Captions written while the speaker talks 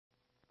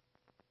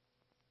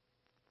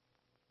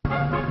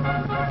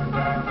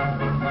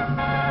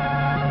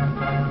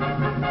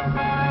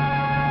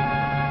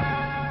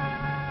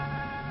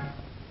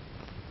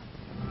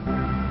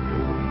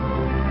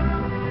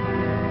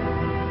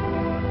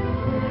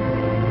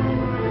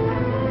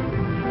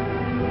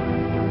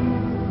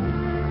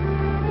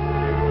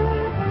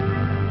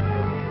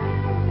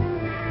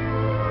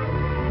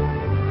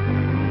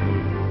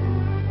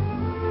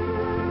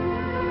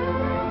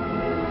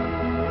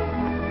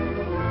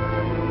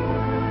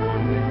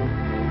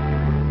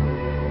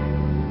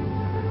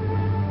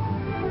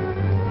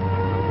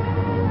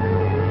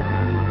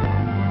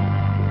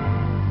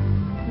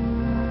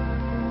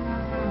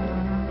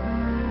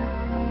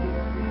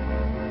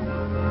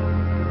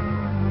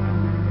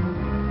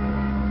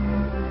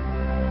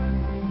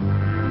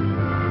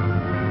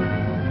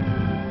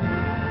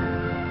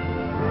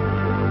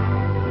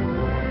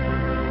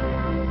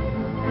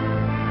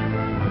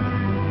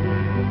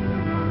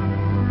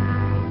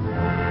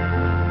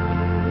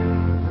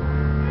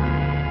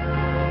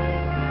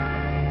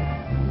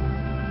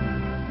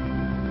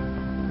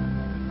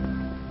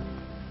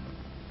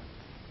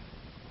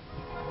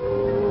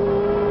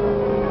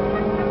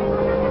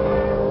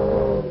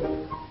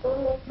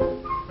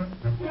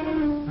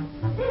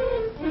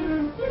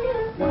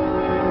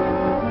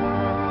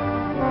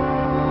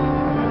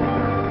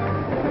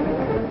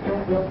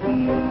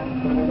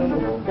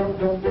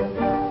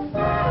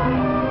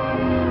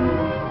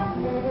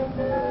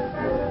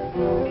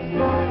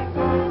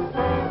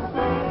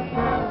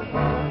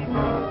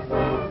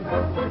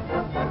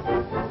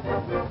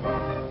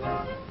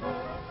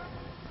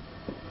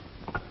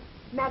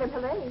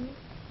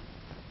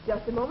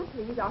Just a moment,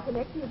 please. I'll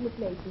connect you with Miss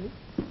Mason.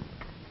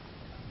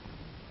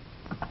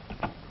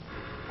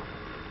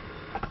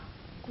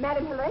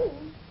 Madam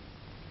Helene.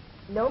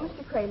 No,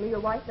 Mr. Kramer,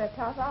 your wife left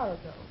half hour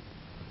ago.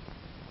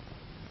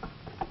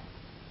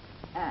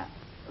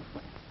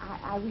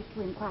 I wish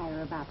to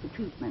inquire about the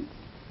treatment.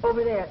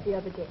 Over there at the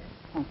other desk.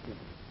 Thank you.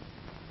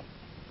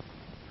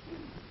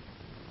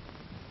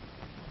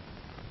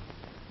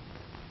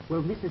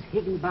 Will Mrs.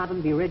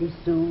 Higginbottom be ready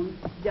soon?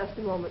 Just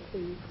a moment,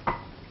 please.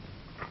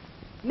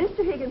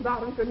 Mr.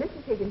 Higginbottom for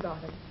Mrs.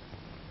 Higginbottom.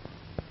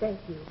 Thank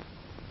you.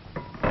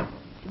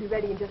 She'll be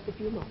ready in just a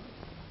few moments.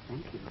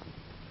 Thank you.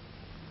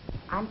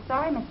 I'm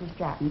sorry, Mrs.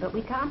 Stratton, but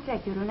we can't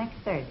take you till next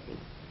Thursday.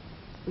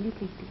 Will you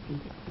please be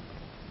seated?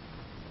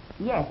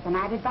 Yes, and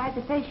I'd advise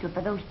a facial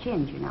for those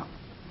chins, you know.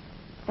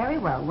 Very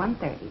well,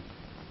 1:30.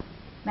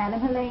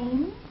 Madam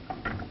Helene?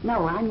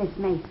 No, I'm Miss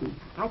Mason.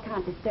 I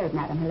can't disturb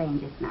Madam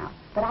Helene just now,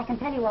 but I can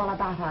tell you all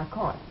about our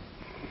course.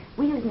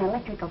 We use an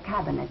electrical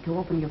cabinet to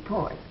open your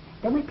pores.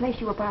 Then we place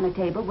you upon a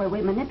table where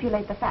we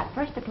manipulate the fat,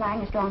 first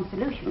applying a strong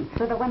solution,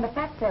 so that when the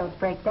fat cells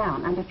break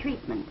down under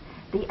treatment,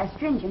 the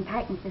astringent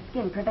tightens the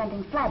skin,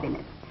 preventing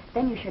flabbiness.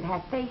 Then you should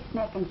have face,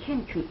 neck, and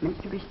chin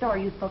treatments to restore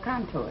youthful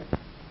contours.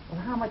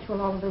 Well, how much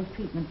will all of those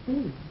treatments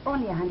be?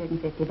 Only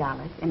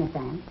 $150 in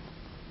advance.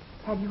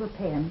 Have you a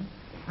pen?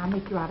 I'll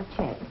make you out a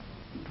check.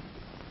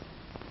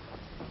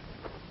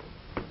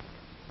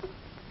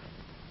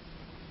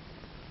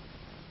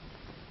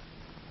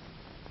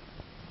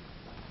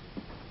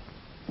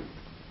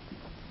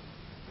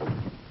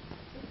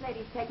 This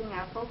lady's taking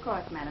our full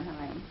course, Madam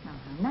Helene. Oh,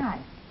 how nice.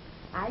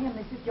 I am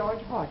Mrs.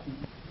 George Horton.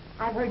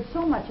 I've heard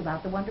so much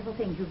about the wonderful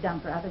things you've done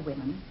for other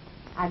women.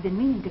 I've been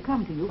meaning to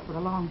come to you for a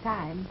long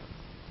time,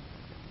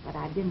 but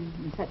I've been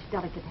in such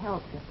delicate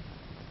health that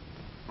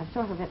I've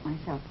sort of let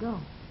myself go.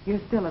 You're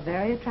still a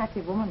very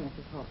attractive woman,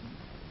 Mrs. Horton,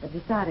 but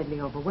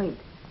decidedly overweight.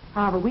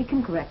 However, we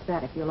can correct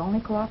that if you'll only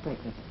cooperate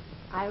with us.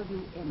 I'll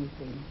do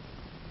anything.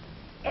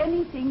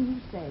 Anything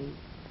you say.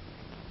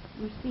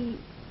 You see,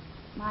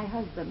 my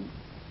husband,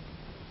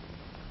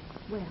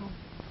 well,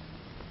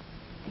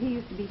 he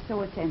used to be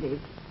so attentive,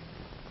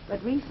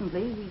 but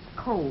recently he's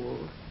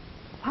cold.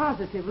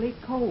 Positively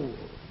cold.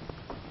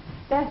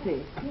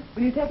 Bessie,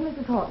 will you take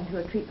Mrs. Horton to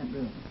a treatment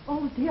room?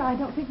 Oh, dear, I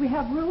don't think we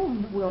have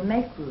room. We'll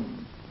make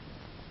room.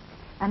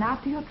 And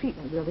after your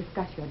treatment, we'll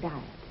discuss your diet.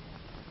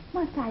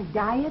 Must I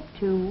diet,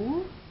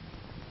 too?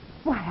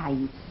 Why, I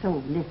eat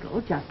so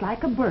little, just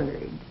like a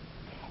bird.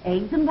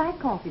 Eggs and black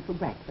coffee for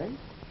breakfast,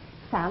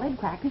 salad,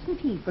 crackers, and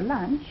tea for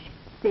lunch,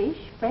 fish,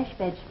 fresh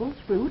vegetables,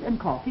 fruit, and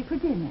coffee for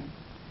dinner.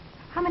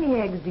 How many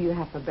eggs do you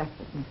have for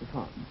breakfast, Mrs.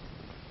 Horton?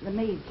 The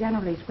maid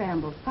generally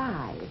scrambles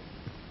 5.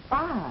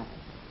 5?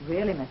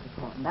 Really, Mrs.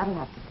 Horton, that'll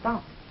have to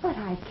stop. But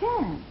I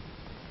can't.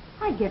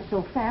 I get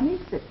so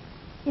famished that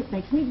it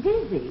makes me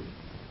dizzy.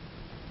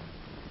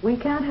 We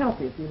can't help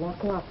you if you won't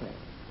cooperate.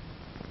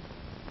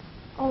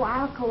 Oh,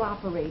 I'll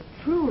cooperate.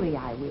 Truly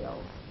I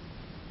will.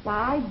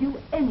 Why, I'd do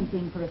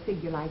anything for a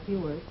figure like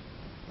yours.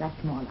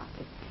 That's more like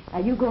it. Now,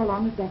 you go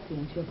along with Bessie,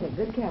 and she'll take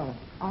good care of you.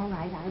 All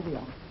right, I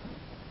will.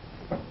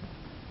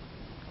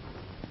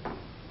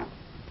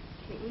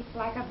 She eats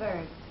like a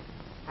bird,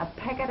 a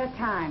peck at a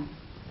time.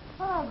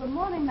 Oh, good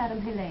morning,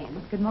 Madam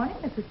Helene. Good morning,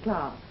 Mrs.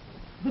 Clark.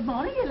 Good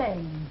morning,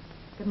 Elaine.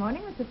 Good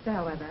morning, Mrs.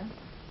 Fairweather.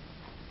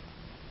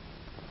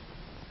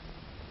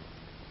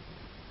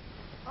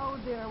 Oh,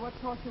 dear, what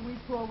torture we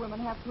poor women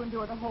have to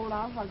endure to hold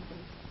our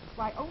husbands.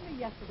 Why, only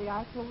yesterday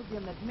I told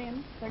him that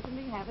men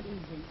certainly have it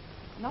easy.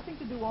 Nothing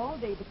to do all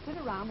day but sit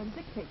around and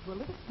dictate to a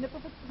little snip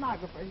of a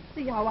stenographer and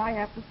see how I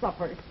have to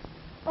suffer.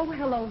 Oh,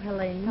 hello,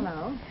 Helene.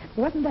 Hello.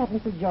 Wasn't that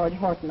Mrs. George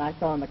Horton I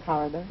saw in the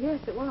corridor? Yes,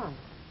 it was.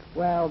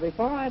 Well,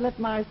 before I let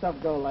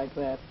myself go like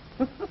that.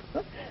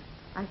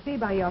 I see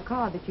by your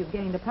card that you've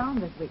gained 1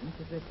 pound this week,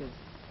 Mrs. Richards.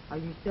 Are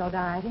you still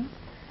dieting?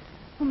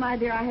 Oh, my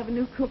dear, I have a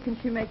new cook and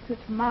she makes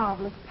such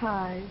marvelous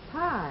pies.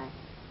 Pie.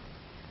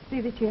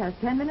 See that she has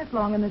 10 minutes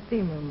long in the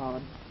steam room,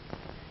 Maud.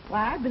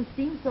 Why, I've been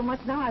steamed so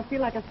much now I feel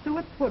like a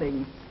suet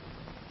pudding.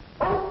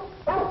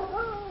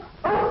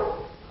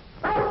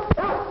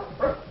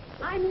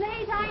 I'm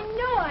late, I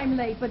know I'm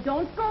late, but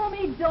don't scold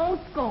me, don't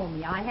scold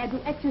me. I had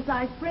to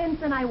exercise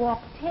Prince and I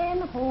walked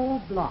 10 whole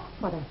blocks.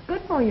 Well, that's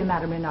good for you,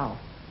 Madame Renault.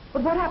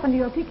 But what happened to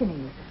your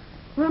Pekingese?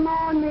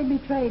 Ramon made me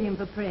trade him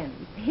for Prince.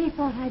 He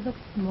thought I'd look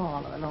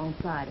smaller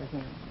alongside of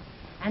him.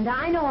 And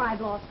I know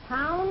I've lost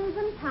pounds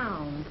and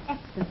pounds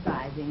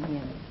exercising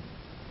him.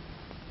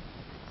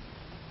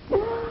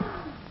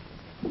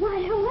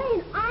 Why,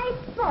 Helene, I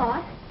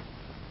thought...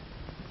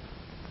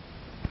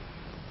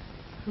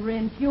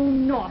 Prince, you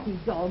naughty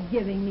dog,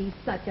 giving me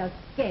such a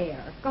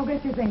scare. Go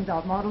get your things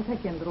off, Maud. It'll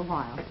take you in a little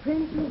while.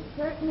 Prince, you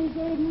certainly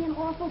gave me an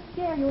awful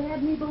scare. You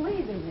had me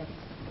believing it.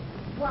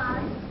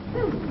 1,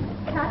 2,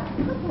 touch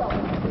the floor.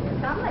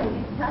 Come,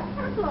 ladies, touch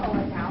the floor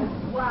now.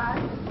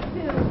 1,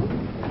 2,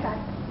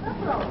 touch the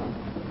floor.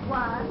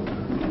 1,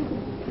 2,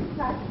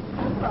 touch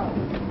the floor.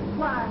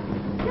 1,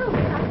 2,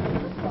 touch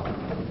the floor.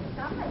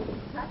 Come,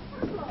 ladies, touch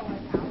the floor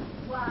now.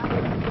 1,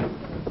 2,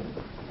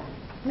 touch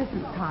the floor.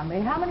 Mrs.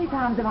 Conway, how many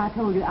times have I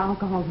told you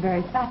alcohol's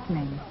very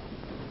fattening?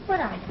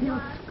 But I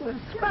feel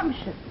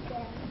scrumptious.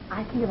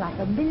 I feel like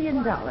 $1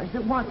 million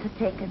that wants to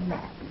take a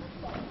nap.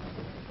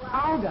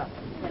 Olga.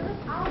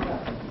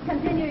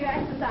 Continue your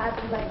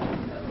exercises,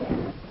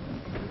 ladies.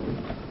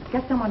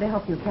 Get someone to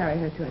help you carry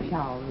her to a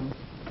shower room.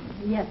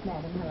 Yes,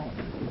 Madam Helene.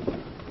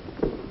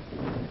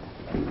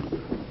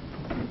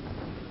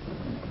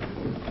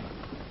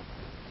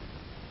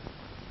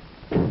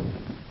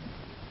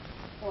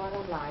 What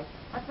a life.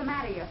 What's the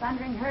matter? Your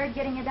thundering herd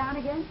getting you down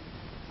again?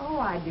 Oh,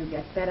 I do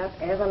get fed up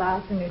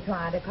everlastingly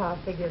trying to carve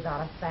figures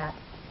out of fat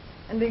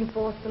and being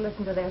forced to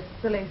listen to their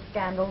silly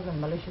scandals and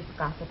malicious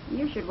gossip.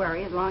 You should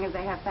worry as long as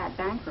they have fat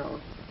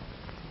bankrolls.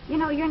 You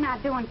know, you're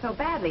not doing so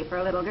badly for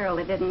a little girl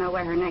that didn't know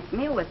where her next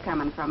meal was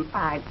coming from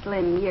 5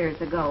 slim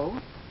years ago.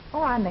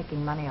 Oh, I'm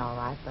making money all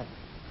right, but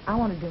I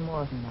want to do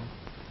more than that.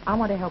 I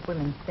want to help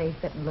women stay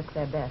fit and look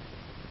their best.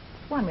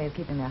 It's one way of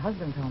keeping their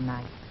husbands home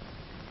nice.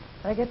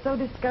 But I get so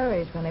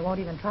discouraged when they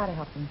won't even try to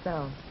help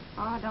themselves.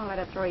 Oh, don't let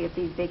her throw you if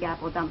these big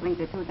apple dumplings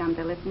are too dumb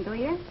to listen to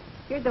you.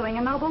 You're doing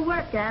a noble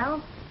work,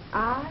 gal.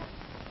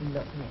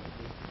 Look,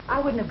 Maisie, I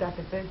wouldn't have got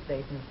to first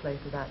base in this place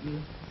without you,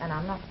 and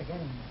I'm not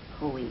forgetting it.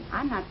 Hooey,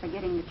 I'm not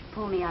forgetting that you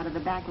pulled me out of the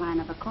back line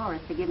of a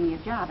chorus to give me a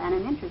job and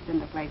an interest in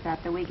the place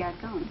after we got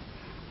going.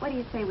 What do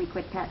you say we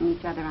quit patting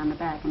each other on the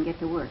back and get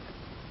to work?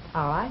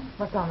 All right,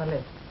 what's on the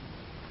list?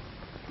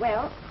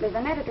 Well, there's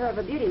an editor of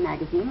a beauty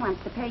magazine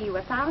wants to pay you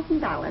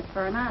 $1,000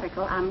 for an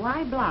article on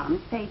why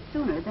blondes fade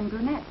sooner than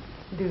brunettes.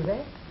 Do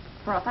they?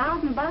 For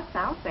 $1,000,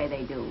 I'll say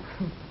they do.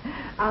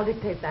 I'll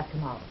dictate that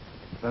tomorrow.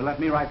 Well, let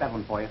me write that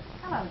one for you.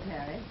 Hello,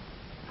 Terry.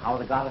 How are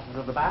the goddesses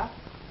of the bath?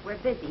 We're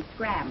busy,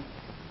 scram.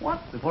 What?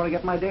 Before I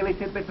get my daily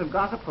tidbits of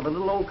gossip for the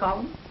little old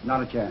column?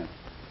 Not a chance.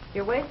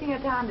 You're wasting your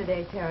time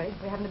today, Terry.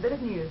 We're having a bit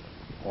of news.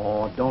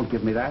 Oh, don't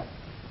give me that.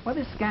 Why,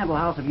 this scandal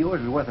house of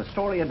yours is worth a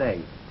story a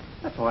day.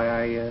 That's why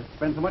I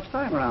spend so much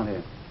time around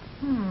here.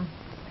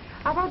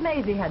 I thought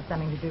Maisie had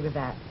something to do with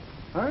that.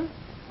 Huh?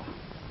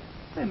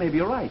 Hey, maybe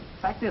you're right.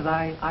 Fact is,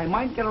 I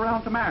might get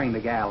around to marrying the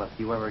gal if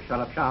you ever shut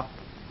up shop.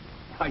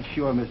 I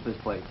sure miss this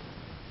place.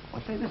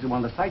 Well, say, this is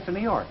one of the sights of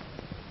New York.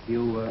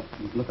 You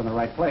look in the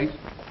right place.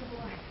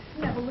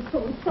 Never was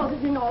so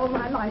insulted in all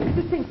my life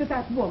to think that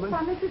that woman...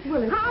 Why, Mrs.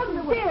 Willis... How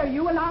dare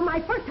you allow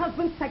my first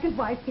husband's second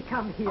wife to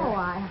come here?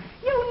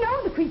 You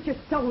know the creature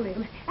stole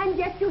him, and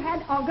yet you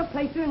had Olga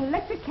place her in an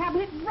electric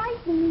cabinet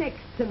right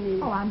next to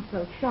me. Oh, I'm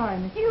so sorry,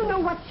 Miss... Do you know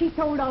what she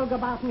told Olga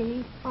about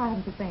me? I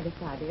haven't the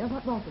faintest idea.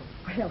 What was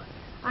it? Well,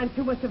 I'm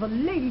too much of a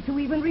lady to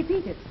even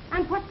repeat it.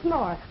 And what's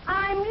more,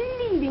 I'm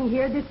leaving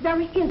here this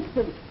very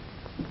instant.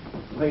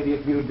 Lady,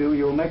 if you do,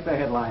 you'll make the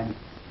headlines.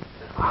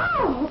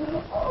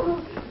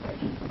 Oh!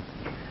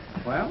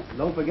 Well,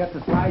 don't forget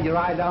to slide your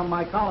eye down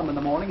my column in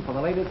the morning for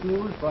the latest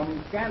news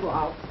from Scandal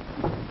House.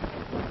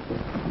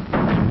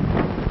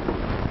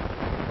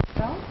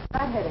 Well,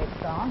 that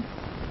headache's gone.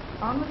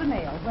 On with the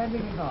nails. Where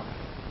did we go?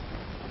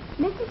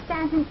 Mrs.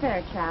 Stanton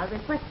Fairchild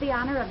requests the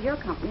honor of your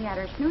company at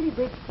her Snooty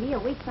Bridge tea a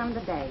week from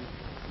the day.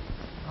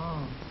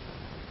 Oh.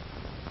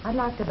 I'd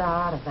like to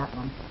bow out of that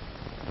one.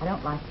 I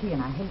don't like tea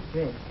and I hate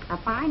bridge. A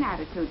fine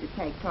attitude to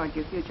take toward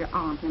your future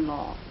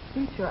aunt-in-law.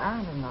 Future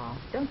aunt-in-law.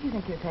 Don't you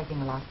think you're taking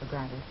a lot for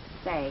granted?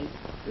 Say,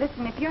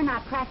 listen, if you're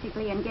not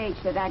practically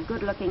engaged to that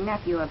good-looking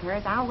nephew of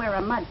hers, I'll wear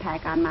a mud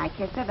pack on my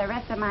kisser the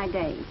rest of my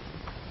days.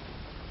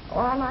 Oh,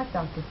 I like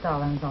Dr.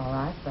 Stallings all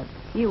right, but...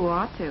 You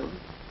ought to.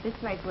 This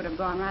place would have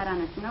gone right on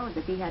its nose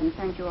if he hadn't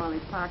sent you all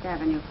his Park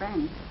Avenue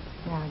friends.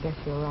 Yeah, I guess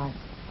you're right.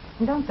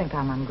 And don't think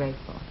I'm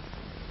ungrateful.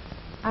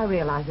 I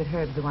realize that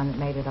Herb's the one that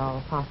made it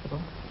all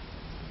possible.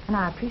 And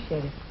I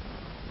appreciate it.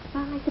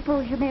 Well, I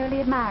suppose you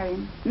merely admire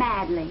him.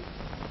 Madly.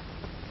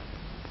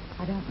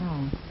 I don't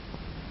know.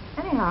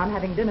 Anyhow, I'm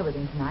having dinner with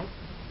him tonight.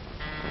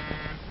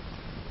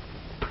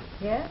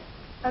 Yes?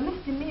 Miss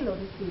Jamilo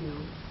to see you.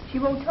 She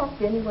won't talk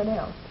to anyone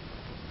else.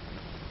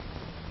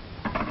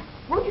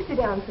 Won't you sit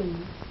down, please?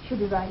 She'll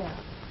be right out.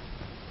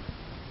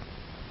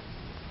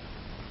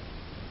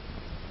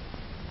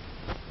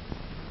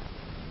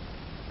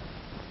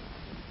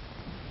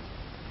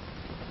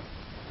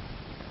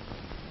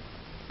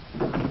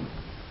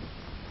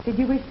 Did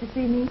you wish to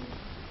see me?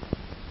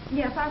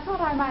 Yes, I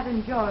thought I might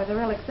enjoy the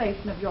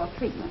relaxation of your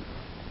treatment.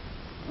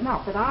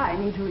 Not that I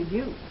need to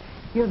reduce.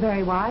 You're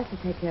very wise to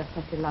take care of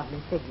such a lovely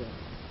figure.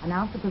 An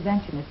ounce of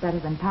prevention is better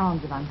than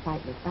pounds of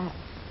unsightly fat.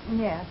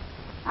 Yes,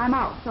 I'm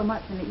out so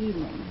much in the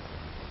evening.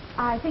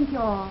 I think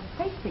your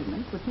face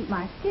treatments would keep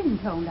my skin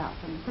toned up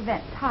and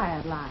prevent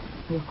tired lines.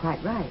 You're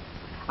quite right.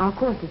 Our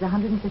course is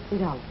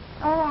 $150.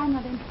 Oh, I'm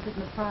not interested in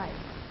the price.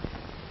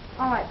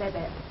 All right,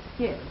 baby.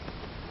 Here.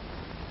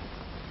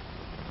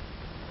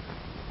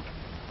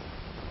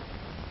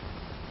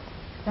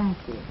 Thank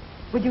you.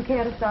 Would you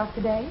care to start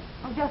today?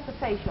 Oh, just a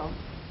facial.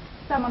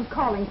 Someone's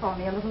calling for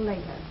me a little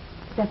later.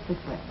 Step this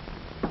way.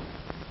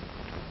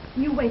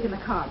 You wait in the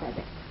car,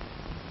 baby.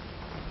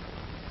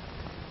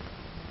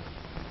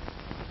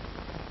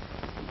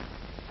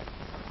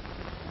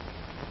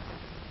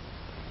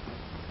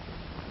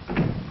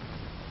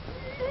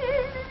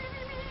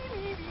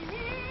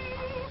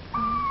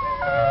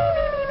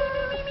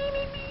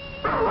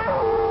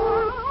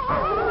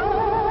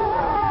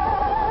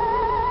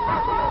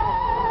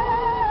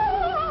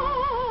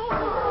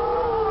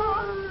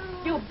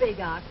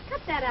 Doc. Cut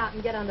that out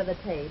and get under the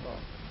table.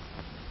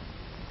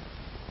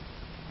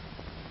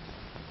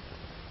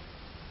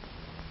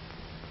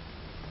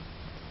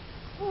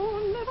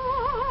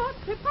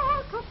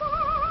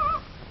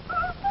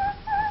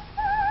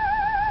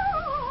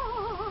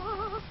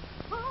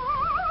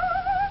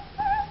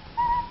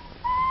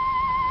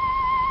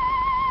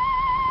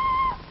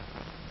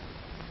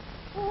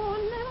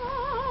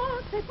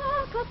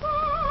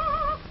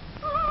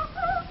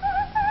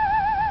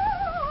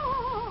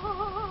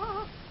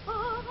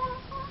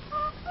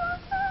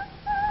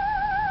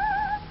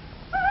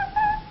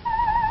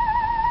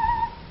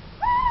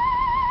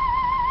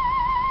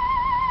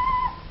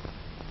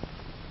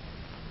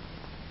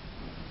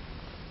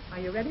 Are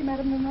you ready,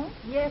 Madame Monroe?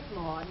 Yes,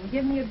 Maud, and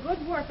give me a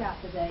good workout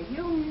today.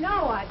 You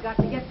know I've got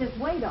to get this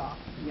weight off.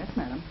 Yes,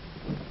 madam.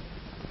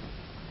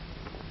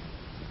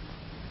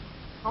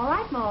 All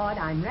right, Maud,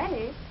 I'm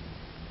ready.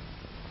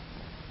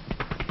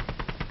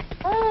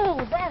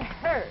 Oh, that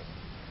hurt.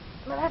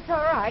 Well, that's all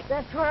right.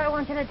 That's where I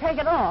want you to take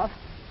it off.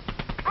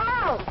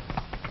 Ouch!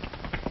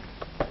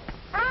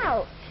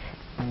 Ouch!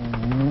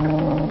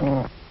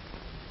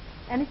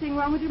 Anything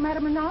wrong with you,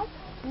 Madame Monroe?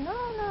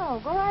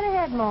 No. Go right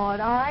ahead, Maud.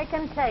 I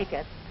can take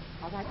it.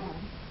 All right, madam.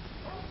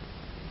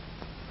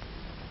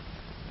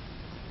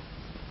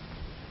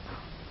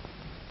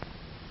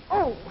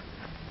 Oh!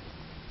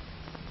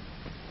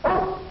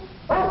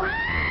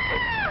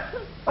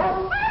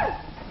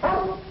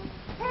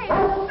 Hey,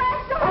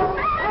 back door!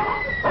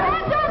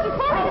 Back door! You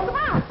told me to come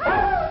out!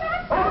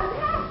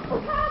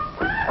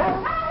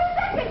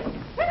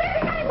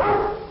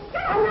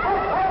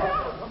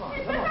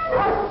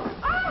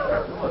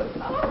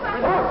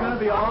 It's going to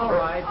be all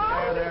right.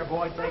 There,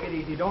 boy. Take it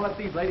easy. Don't let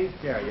these ladies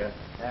scare you.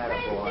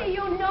 Princey,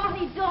 you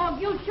naughty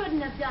dog! You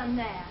shouldn't have done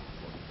that.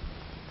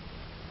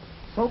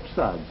 Soap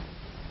suds.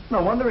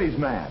 No wonder he's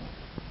mad.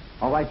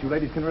 All right, you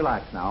ladies can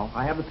relax now.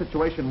 I have the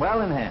situation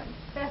well in hand.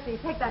 Bessie,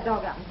 take that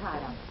dog out and tie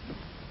it up.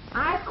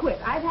 I quit.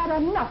 I've had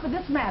enough of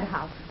this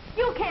madhouse.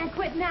 You can't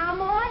quit now,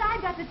 Maud.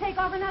 I've got to take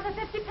off another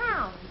 50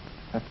 pounds.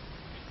 She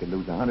could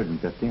lose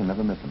 150 and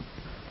never miss him.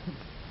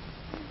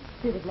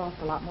 She'd have lost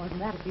a lot more than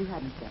that if you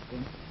hadn't stepped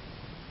in.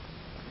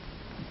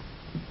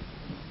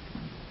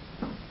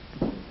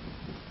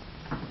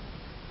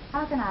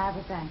 How can I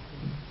ever thank you?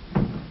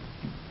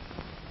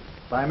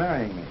 By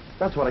marrying me.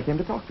 That's what I came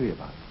to talk to you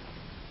about.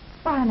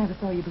 Why, I never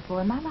saw you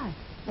before in my life.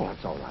 Well,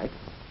 that's all right.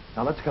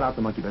 Now let's cut out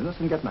the monkey business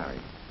and get married.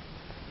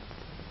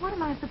 What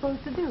am I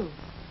supposed to do?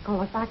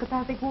 Call a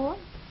psychopathic ward?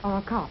 Or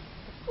a cop?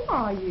 Who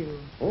are you?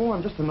 Oh,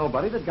 I'm just a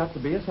nobody that got to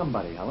be a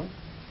somebody, Helen.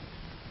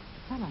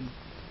 Helen.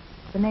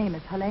 The name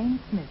is Helene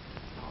Smith.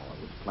 Oh,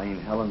 it was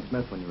plain Helen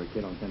Smith when you were a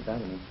kid on 10th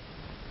Avenue.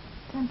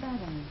 10th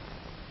Avenue.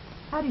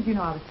 How did you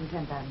know I was from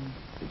 10th Avenue?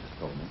 You just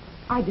told me.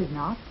 I did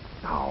not.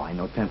 Oh, I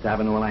know 10th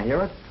Avenue when I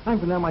hear it. I'm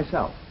from there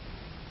myself.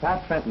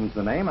 Pat Fenton's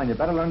the name, and you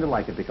better learn to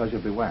like it because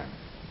you'll be wearing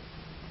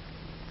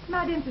it. It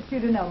might interest you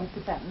to know,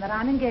 Mr. Fenton, that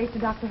I'm engaged to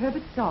Dr.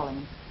 Herbert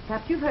Stallings.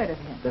 Perhaps you've heard of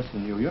him.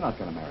 Listen, you're not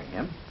going to marry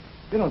him.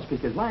 You don't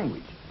speak his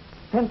language.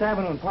 10th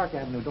Avenue and Park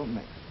Avenue don't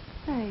mix.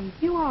 Say,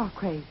 you are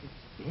crazy.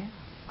 Yeah.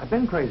 I've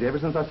been crazy ever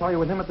since I saw you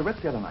with him at the Ritz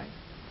the other night.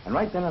 And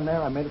right then and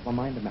there, I made up my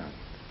mind to marry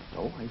you.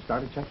 So I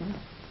started checking out.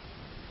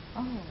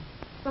 Oh,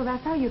 so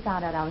that's how you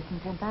found out I was from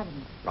 10th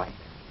Avenue. Right.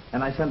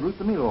 And I sent Ruth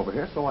the Milo over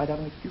here so I'd have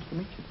an excuse to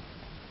meet you.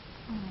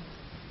 Oh.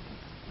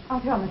 I'll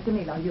tell Mr.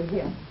 Milo you're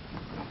here.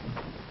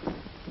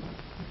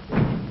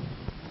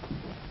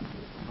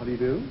 How do you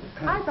do?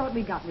 I thought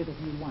we got rid of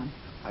you once.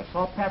 I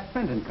saw Pat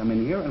Fenton come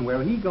in here, and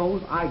where he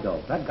goes, I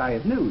go. That guy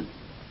is news.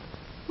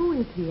 Who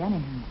is he,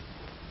 anyhow?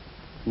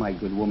 My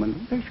good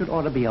woman, there should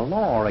ought to be a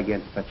law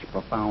against such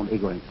profound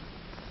ignorance.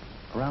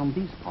 Around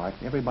these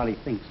parts, everybody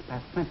thinks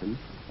Pat Fenton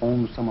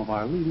owns some of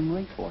our leading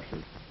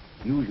racehorses,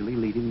 usually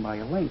leading by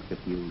a length, if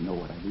you know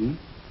what I mean.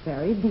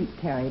 Very deep,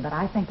 Terry, but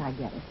I think I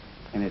get it.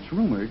 And it's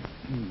rumored,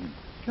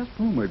 just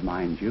rumored,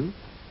 mind you,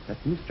 that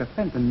Mr.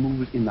 Fenton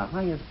moves in the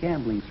highest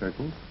gambling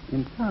circles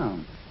in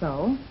town.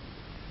 So?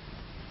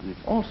 And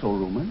it's also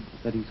rumored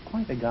that he's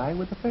quite a guy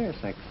with the fair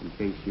sex, in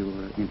case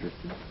you're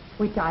interested.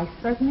 Which I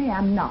certainly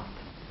am not.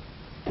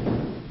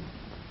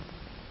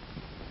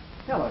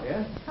 Hello,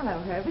 dear. Hello,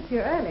 Herbert.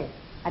 You're early.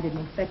 I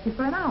didn't expect you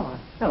for an hour.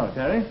 Hello,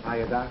 Terry.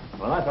 Hiya, Doc.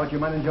 Well, I thought you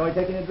might enjoy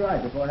taking a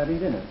drive before having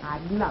dinner.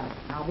 I'd love it.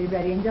 I'll be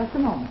ready in just a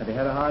moment. Have you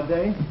had a hard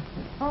day?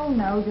 Oh,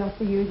 no, just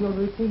the usual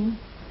routine.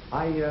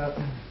 I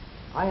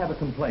have a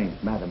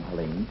complaint, Madam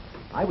Helene.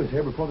 I was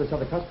here before this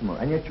other customer,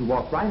 and yet you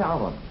walked right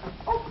out on me.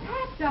 Oh,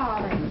 Pat,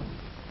 darling.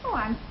 Oh,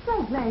 I'm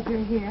so glad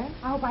you're here.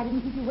 I hope I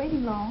didn't keep you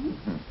waiting long.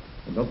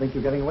 And don't think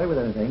you're getting away with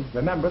anything.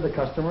 Remember, the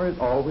customer is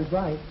always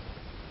right.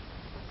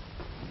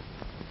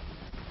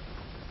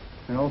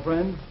 An old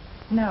friend?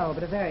 No,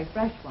 but a very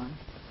fresh one.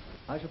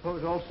 I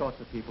suppose all sorts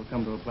of people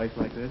come to a place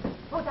like this.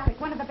 Oh, Doc,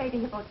 one of the baby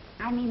hippos,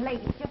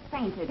 ladies, just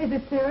fainted. Is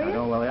it I serious?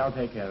 know, Willie. I'll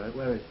take care of it.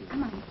 Where is she?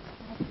 Come on.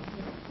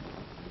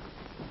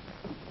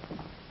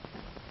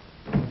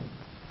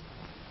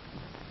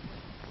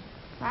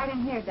 Right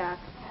in here, Doc.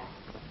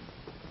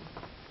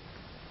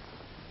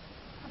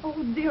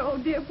 Oh,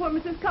 dear, poor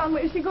Mrs.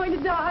 Conway. Is she going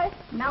to die?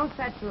 No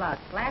such luck.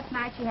 Last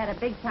night she had a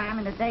big time,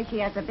 and today she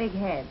has a big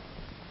head.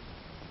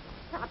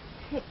 Stop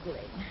tickling.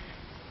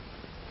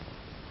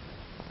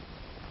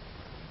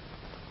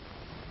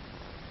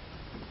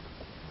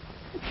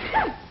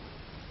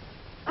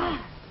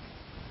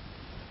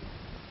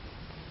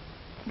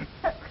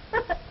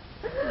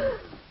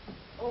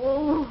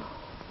 Oh.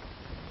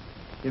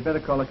 You'd better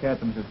call a cab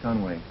to Mrs.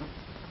 Conway.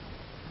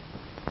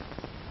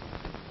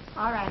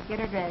 All right, get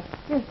her dressed.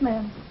 Yes,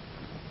 ma'am.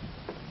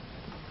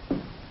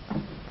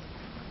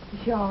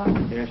 She all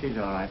right? Yeah, she's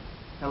all right.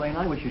 Elaine,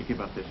 I wish you'd keep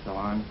up this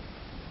salon.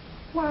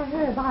 Why,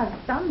 Herb, I've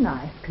some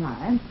nice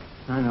clients.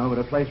 I know, but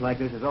a place like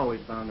this is always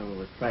bound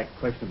to attract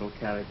questionable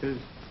characters.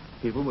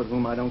 People with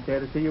whom I don't care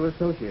to see you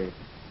associate.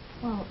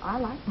 Well, I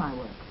like my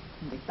work.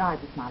 And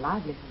besides, it's my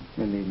livelihood.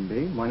 You needn't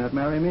be. Why not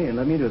marry me and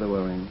let me do the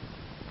worrying?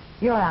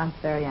 Your aunt's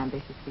very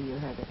ambitious for you,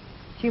 Herbert.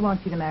 She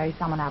wants you to marry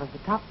someone out of the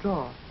top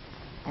drawer.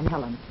 And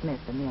Helen Smith,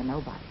 a mere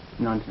nobody.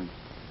 Nonsense.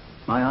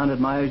 My aunt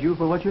admires you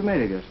for what you've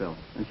made of yourself,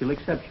 and she'll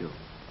accept you.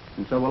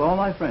 And so will all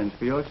my friends,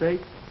 for your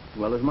sake, as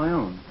well as my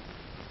own.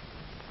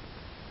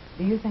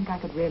 Do you think I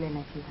could really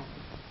make you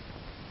happy?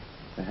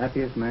 The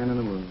happiest man in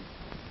the world.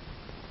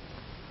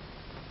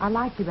 I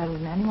like you better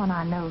than anyone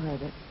I know,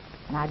 Herbert.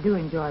 And I do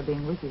enjoy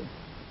being with you.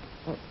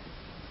 But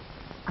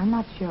I'm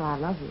not sure I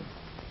love you.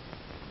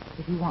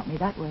 If you want me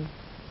that way.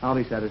 I'll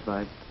be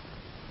satisfied.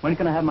 When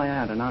can I have my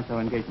aunt announce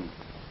our engagement?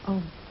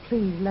 Oh,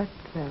 please, let's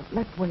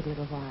wait a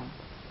little while.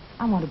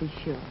 I want to be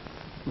sure.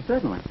 Well,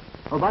 certainly.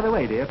 Oh, by the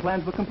way, dear,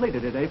 plans were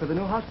completed today for the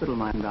new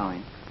hospital I'm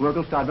endowing. Work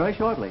will start very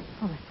shortly.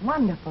 Oh, that's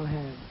wonderful,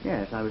 Herb.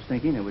 Yes, I was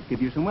thinking it would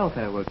give you some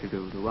welfare work to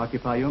do, to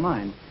occupy your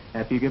mind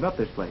after you give up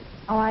this place.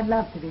 Oh, I'd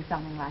love to do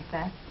something like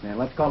that. Then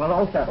let's call it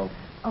all settled.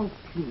 Oh,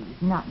 please,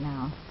 not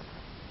now.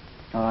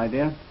 All right,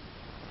 dear.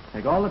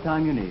 Take all the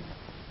time you need.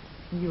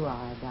 You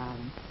are a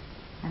darling.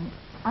 And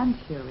I'm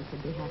sure we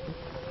could be happy.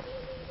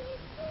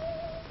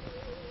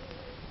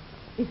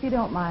 If you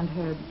don't mind,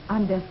 Herb,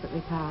 I'm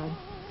desperately tired.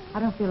 I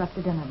don't feel up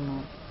to dinner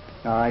tonight.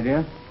 All right,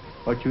 dear.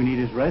 What you need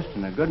is rest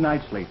and a good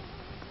night's sleep.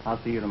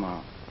 I'll see you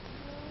tomorrow.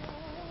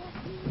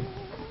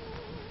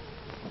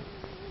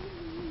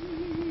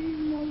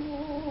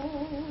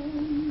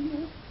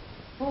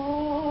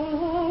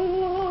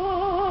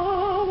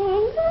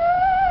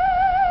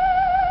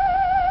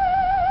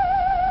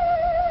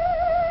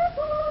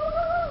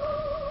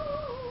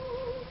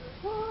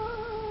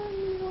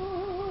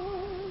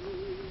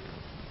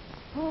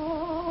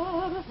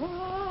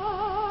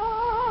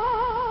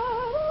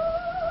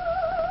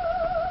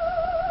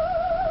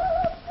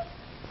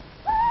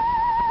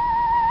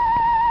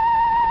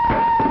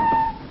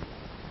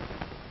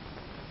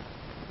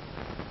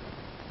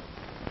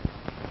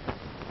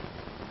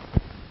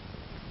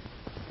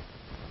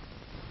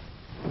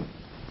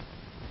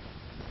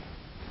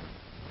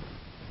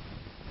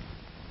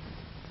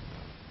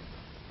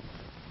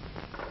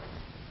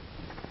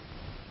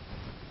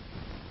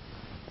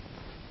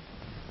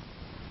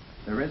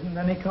 There isn't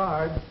any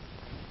cards.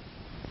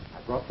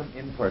 I brought them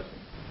in person.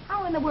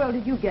 How in the world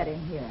did you get in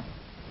here?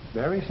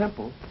 Very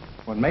simple.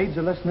 When maids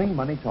are listening,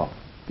 money talks.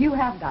 You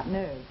have got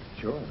nerves.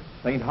 Sure.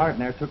 St.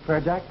 Hardner took fair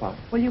jackpot.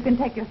 Well, you can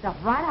take yourself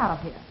right out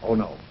of here. Oh,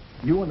 no.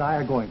 You and I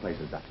are going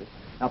places, Duchess.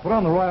 Now put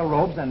on the royal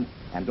robes and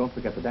don't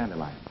forget the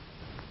dandelions.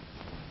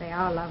 They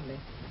are lovely.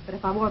 But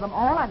if I wore them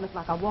all, I'd look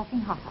like a walking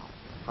hothouse.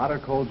 Hot or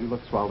cold, you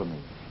look swell to me.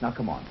 Now,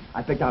 come on.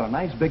 I picked out a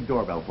nice big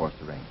doorbell for us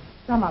to ring.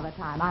 Some other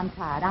time. I'm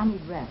tired. I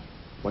need rest.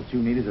 What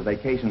you need is a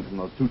vacation from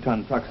those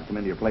 2-ton trucks that come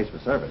into your place for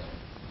service.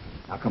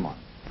 Now, come on.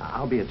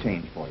 I'll be a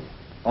change for you.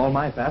 All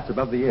my fat's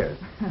above the ears.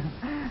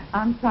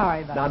 I'm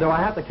sorry, but... Now, do I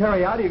have to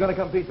carry out, or are you going to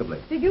come peaceably?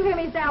 Did you hear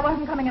me say I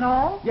wasn't coming at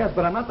all? Yes,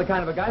 but I'm not the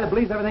kind of a guy that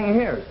believes everything he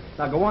hears.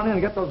 Now, go on in and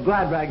get those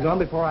glad rags on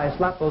before I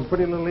slap those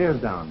pretty little ears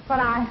down.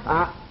 But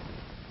I...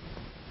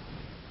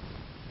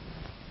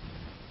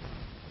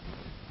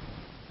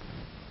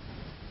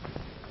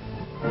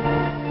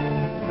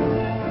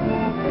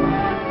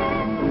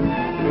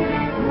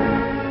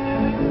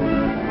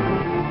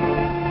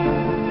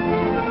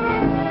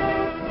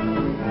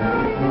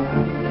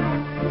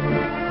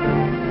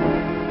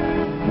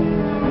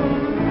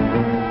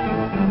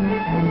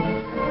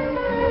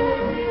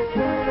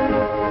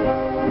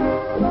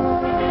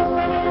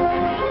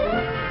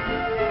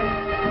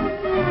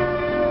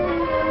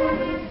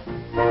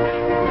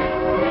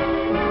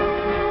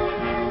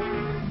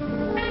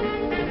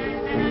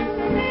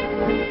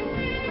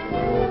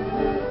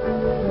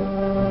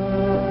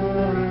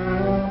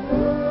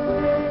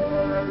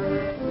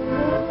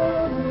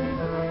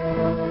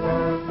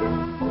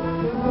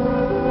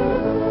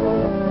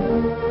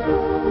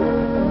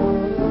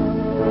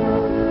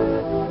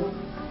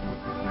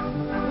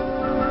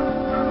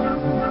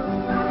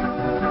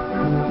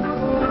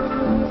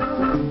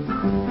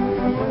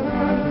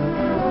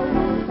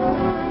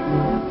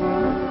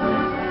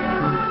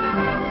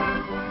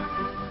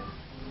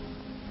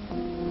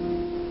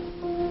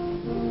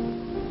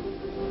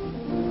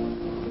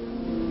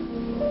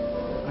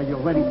 Are you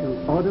ready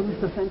to order,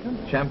 Mr. Fenton?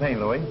 Champagne,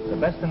 Louis. The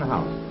best in the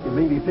house. You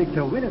really picked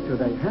a winner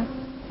today, huh?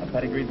 A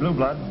pedigreed blue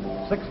blood,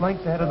 6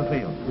 lengths ahead of the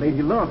field.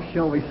 Lady Luck,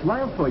 shall we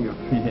smile for you?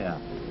 Yeah.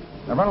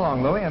 Now run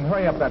along, Louie, and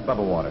hurry up that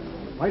bubble water.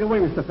 Right away,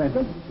 Mr.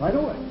 Fenton. Right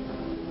away.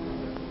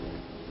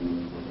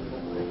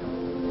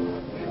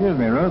 Excuse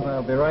me, Ruth.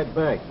 I'll be right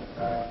back.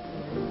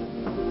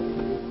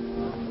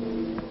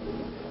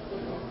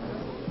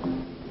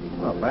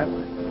 Hello, Pat.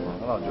 Well,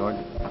 hello, George.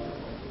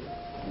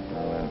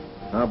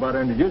 How about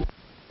introducing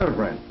your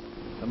friend?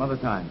 Some other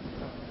time.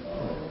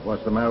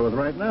 What's the matter with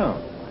right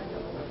now?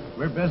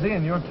 We're busy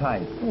and you're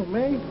tight. Oh,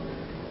 me?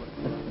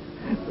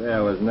 Yeah,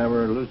 I was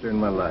never looser in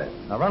my life.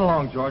 Now run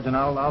along, George, and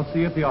I'll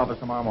see you at the office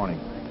tomorrow morning.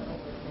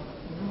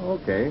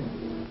 Okay.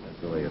 That's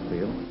the way you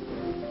feel.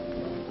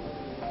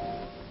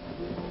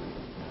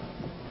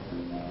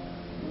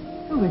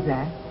 Who was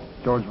that?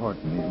 George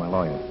Horton. He's my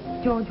lawyer.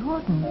 George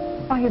Horton.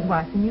 Why, his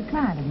wife's a new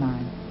client of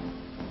mine.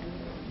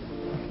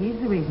 If he's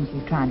the reason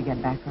she's trying to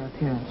get back her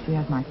appearance, she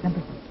has my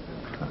sympathy.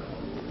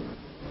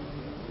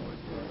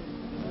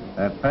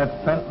 That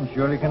Pat Fenton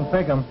surely can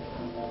pick 'em.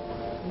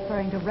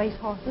 Referring to race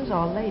horses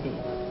or ladies?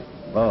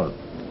 Both.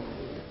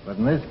 But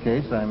in this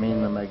case, I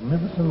mean the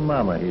magnificent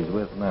mama he's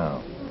with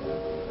now.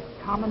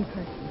 Common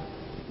person.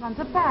 Runs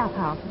a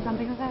bathhouse or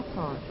something of that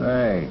sort.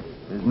 Hey,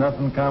 there's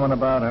nothing common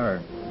about her.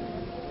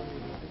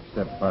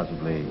 Except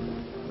possibly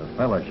the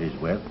fella she's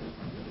with.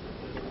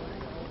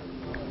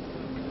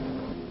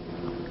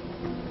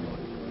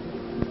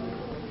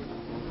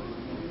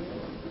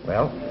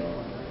 Well,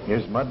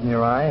 here's mud in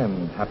your eye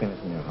and happiness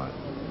in your heart.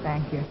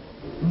 Thank you.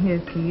 And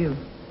here's to you.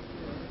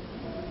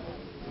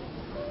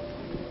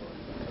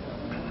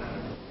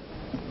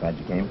 Glad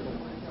you came.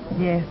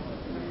 Yes.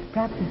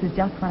 Perhaps this is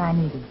just what I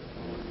needed.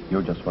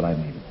 You're just what I've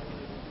needed.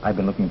 I've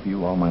been looking for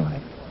you all my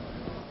life.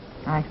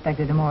 I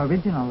expected a more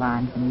original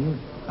line from you.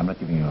 I'm not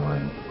giving you a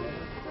line.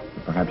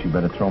 But perhaps you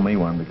better throw me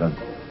one because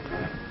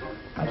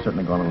I've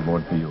certainly gone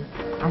overboard for you.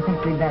 I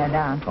think we'd better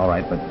down. All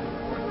right, but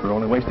if we're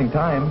only wasting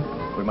time,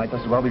 we might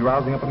just as well be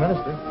rousing up a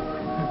minister.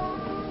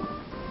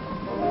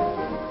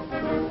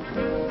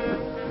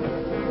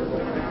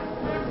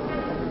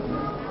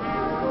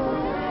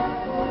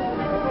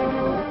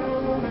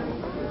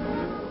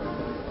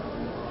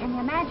 Can you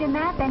imagine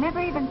that? They never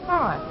even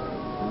saw it.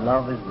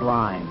 Love is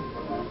blind.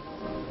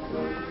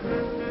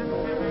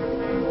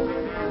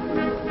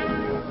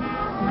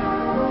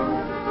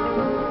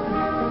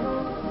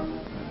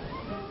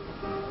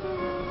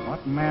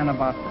 What man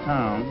about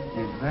town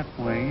is that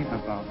way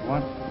about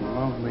what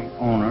lovely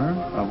owner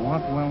of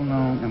what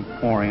well-known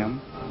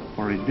emporium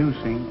for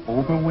reducing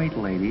overweight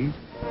ladies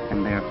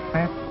and their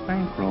fat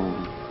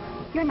bankrolls?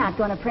 You're not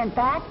going to print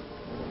that.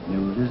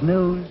 News is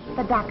news.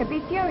 The doc would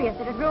be furious.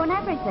 It'd ruin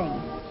everything.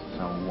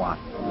 So what?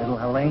 Little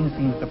Helene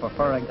seems to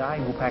prefer a guy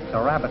who packs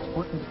a rabbit's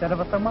foot instead of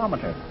a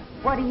thermometer.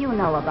 What do you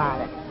know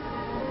about it?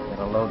 Get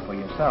a load for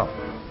yourself.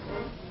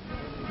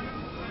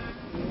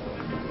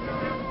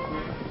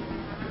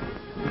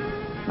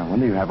 Now, when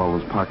do you have all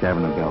those Park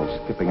Avenue girls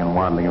skipping and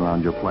waddling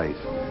around your place?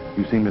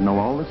 You seem to know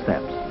all the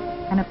steps.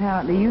 And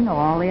apparently you know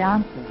all the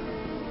answers.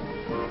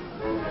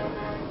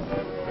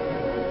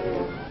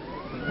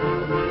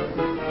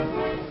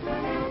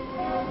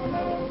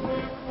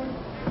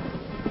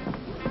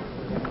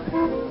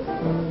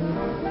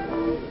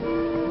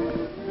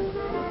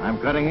 I'm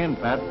cutting in,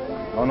 Pat.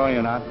 Oh, no,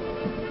 you're not.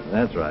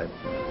 That's right.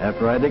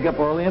 After I dig up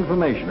all the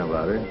information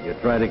about her, you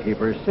try to keep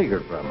her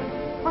secret from me.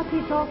 What's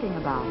he talking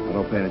about? I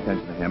don't pay any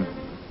attention to him.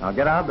 Now,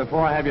 get out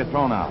before I have you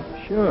thrown out.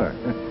 Sure.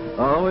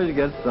 Always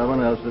get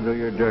someone else to do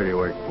your dirty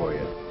work for you.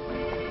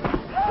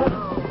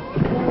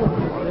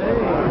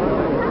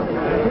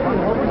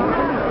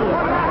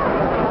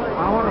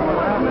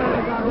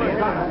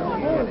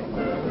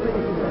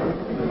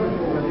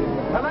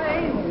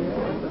 Helene!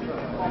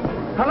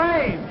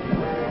 Helene!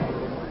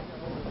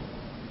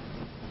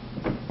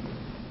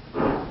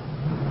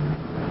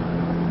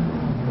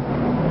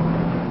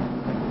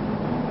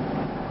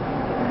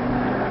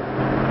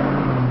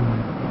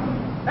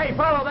 Hey,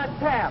 follow that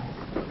tab.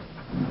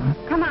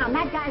 Come on,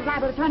 that guy's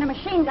liable to turn a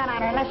machine gun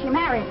on her unless she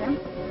marries him.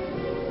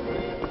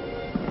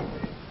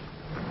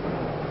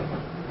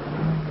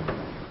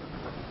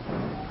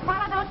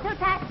 Follow those 2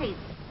 taxis.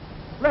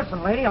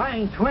 Listen, lady, I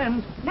ain't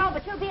twins. No,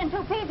 but you'll be in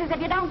 2 pieces if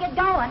you don't get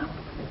going.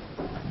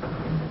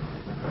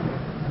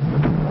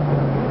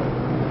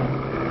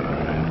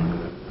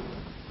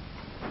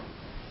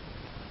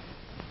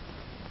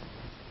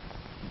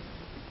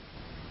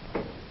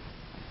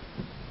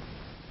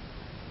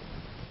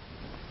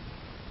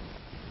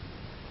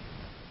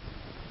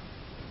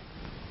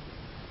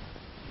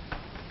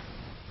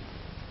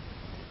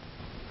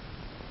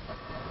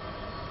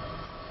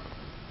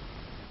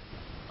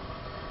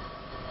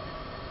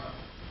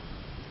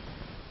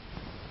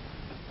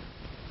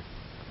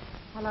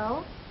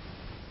 Hello?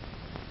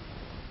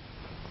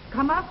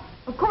 Come up?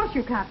 Of course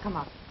you can't come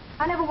up.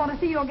 I never want to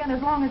see you again as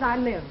long as I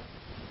live.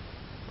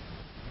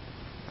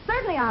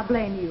 Certainly I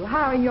blame you,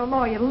 hiring your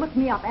lawyer to look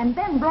me up and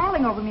then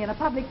brawling over me in a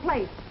public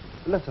place.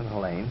 Listen,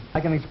 Helene,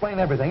 I can explain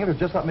everything if you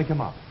just let me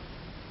come up.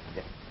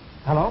 Yeah.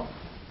 Hello?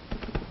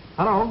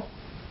 Hello?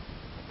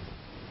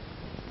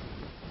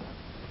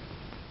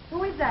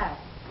 Who is that?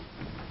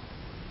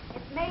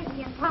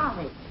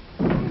 Polly.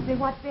 Seriously,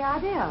 what's the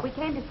idea? We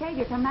came to save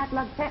you from that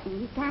lug Fenton.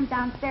 He's camped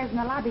downstairs in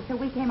the lobby, so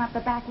we came up the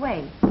back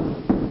way.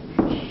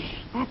 Shh,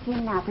 that's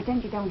him now.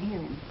 Pretend you don't hear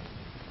him.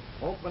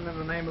 Open in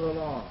the name of the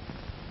law.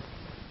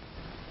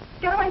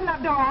 Get away from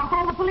that door. I'll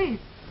call the police.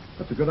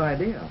 That's a good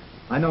idea.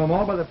 I know them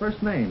all by their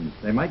first names.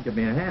 They might give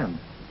me a hand.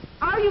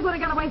 Are you going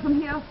to get away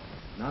from here?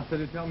 Not till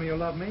you tell me you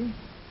love me,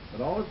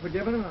 but all is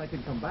forgiven and I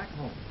can come back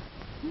home.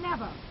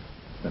 Never.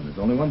 Then there's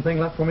only one thing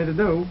left for me to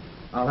do.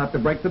 I'll have to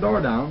break the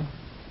door down.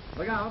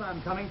 Look out,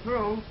 I'm coming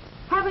through.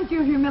 Haven't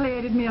you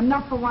humiliated me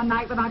enough for one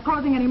night without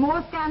causing any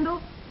more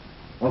scandal?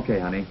 Okay,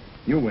 honey.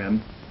 You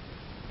win.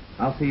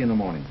 I'll see you in the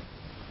morning.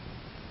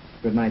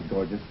 Good night,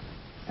 gorgeous.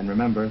 And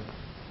remember,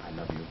 I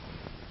love you.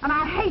 And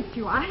I hate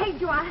you. I hate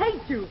you. I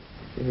hate you.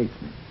 She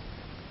hates me.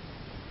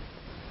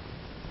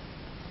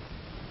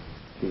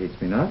 She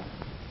hates me not.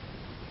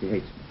 She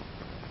hates me.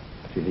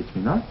 She hates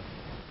me not.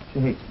 She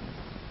hates me.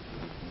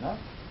 Not?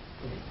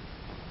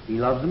 He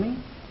loves me.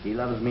 He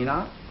loves me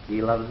not.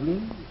 He loves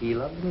me. He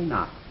loves me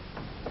not.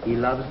 He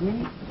loves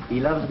me. He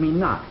loves me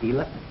not. He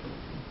loves...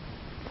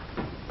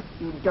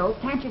 You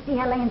dope. Can't you see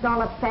Helene's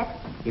all upset?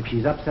 If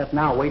she's upset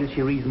now, wait till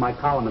she reads my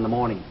column in the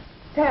morning.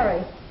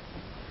 Terry,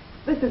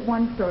 this is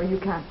one story you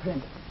can't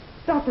print.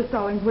 Dr.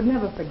 Stallings would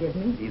never forgive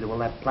me. Neither will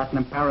that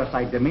platinum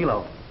parasite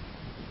DeMilo.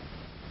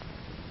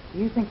 Do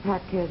you think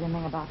Pat cares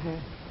anything about her?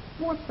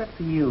 What's that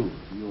to you?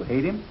 You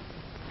hate him?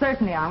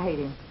 Certainly I hate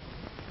him.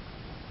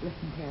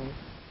 Listen, Terry,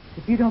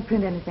 if you don't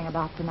print anything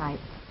about tonight,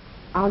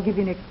 I'll give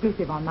you an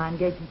exclusive on my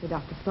engagement to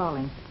Dr.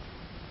 Stallings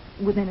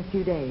within a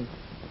few days.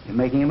 You're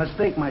making a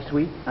mistake, my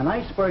sweet. An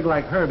iceberg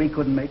like Herbie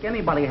couldn't make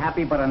anybody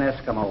happy but an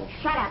Eskimo.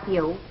 Shut up,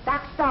 you.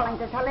 Doc Stallings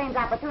is Helene's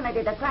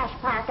opportunity to crash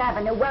Park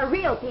Avenue, where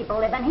real people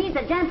live, and he's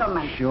a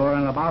gentleman. Sure,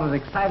 and about as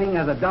exciting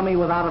as a dummy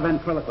without a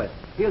ventriloquist.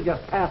 He'll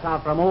just pass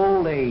out from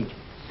old age,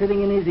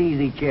 sitting in his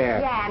easy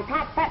chair. Yeah, and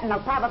Pat Fenton will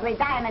probably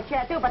die in the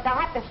chair, too, but they'll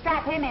have to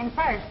strap him in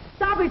first.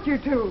 Stop it, you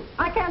two.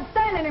 I can't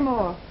stand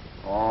anymore.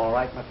 All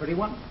right, my pretty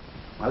one.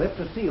 My lips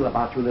are sealed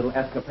about your little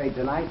escapade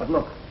tonight, but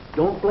look,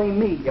 don't blame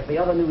me if the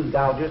other news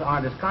gougers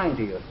aren't as kind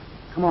to you.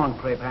 Come on,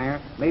 crepe hanger.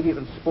 Maybe you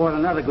can sport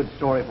another good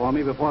story for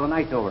me before the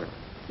night's over.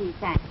 Gee,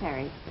 thanks,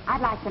 Terry. I'd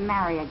like to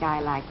marry a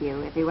guy like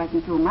you if he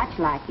wasn't too much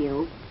like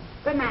you.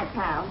 Good night,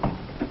 pal.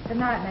 Good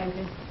night,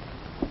 Maisie.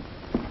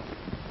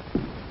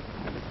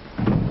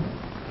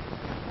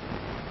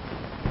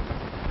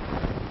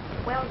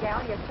 Well,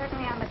 gal, you're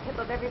certainly on the tip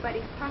of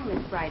everybody's tongue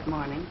this bright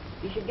morning.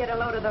 You should get a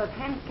load of those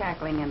hens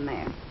cackling in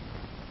there.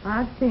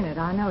 I've seen it.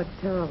 I know it's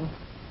terrible.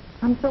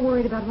 I'm so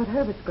worried about what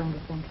Herbert's going to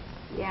think.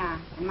 Yeah,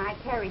 and my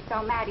Terry's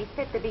so mad he's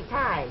fit to be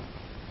tied.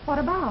 What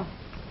about?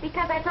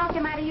 Because I talked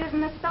him out of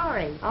using the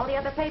story. All the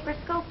other papers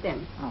scooped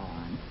him. Oh,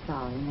 I'm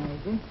sorry,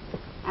 Maisie.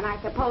 And I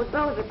suppose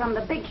those are from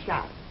the big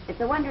shot. It's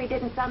a wonder he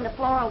didn't send the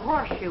floral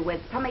horseshoe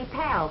with Tummy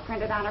Pal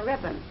printed on a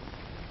ribbon.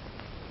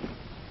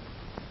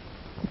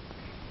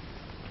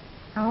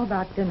 How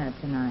about dinner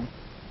tonight?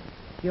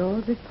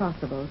 Yours, if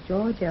possible,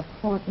 George F.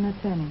 Horton,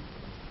 attorney.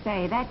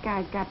 Say, that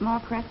guy's got more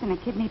crest than a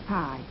kidney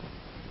pie.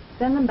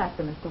 Send them back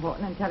to Mr.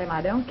 Horton and tell him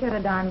I don't care to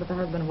dine with the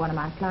husband of one of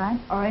my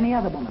clients or any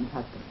other woman's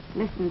husband.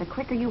 Listen, the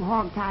quicker you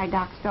hog-tie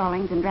Doc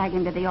Stallings and drag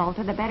him to the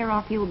altar, the better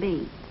off you'll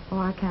be. Oh,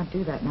 I can't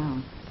do that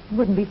now. It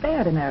wouldn't be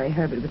fair to marry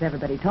Herbert with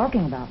everybody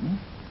talking about me.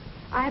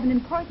 I have an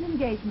important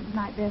engagement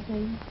tonight,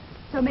 Bessie.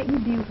 So make me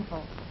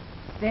beautiful.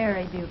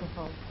 Very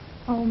beautiful.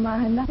 Oh,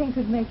 my, nothing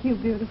could make you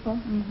beautiful.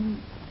 Mm-hmm.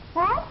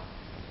 What?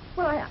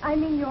 Well, I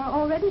mean, you're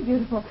already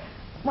beautiful.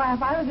 Why,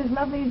 if I was as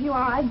lovely as you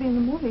are, I'd be in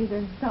the movies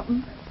or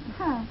something.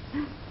 Huh.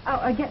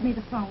 Oh, get me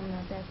the phone,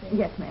 Bessie.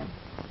 Yes, ma'am.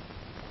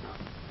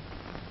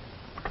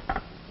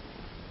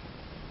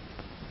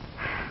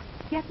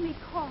 Get me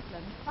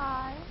Cortland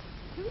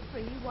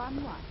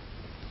 52311.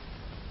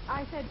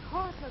 I said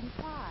Cortland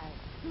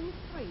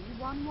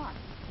 52311.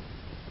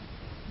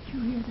 Did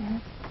you hear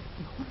that?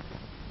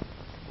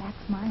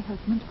 That's my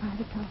husband's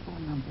private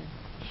telephone number.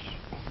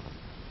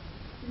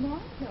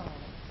 Morning,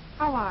 George.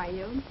 How are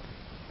you?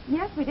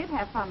 Yes, we did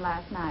have fun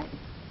last night.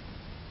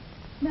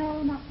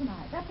 No, not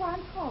tonight. That's why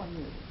I'm calling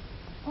you.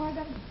 Oh, I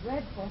got a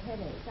dreadful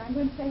headache. I'm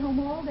going to stay home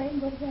all day and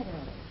go to bed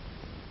early.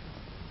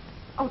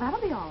 Oh,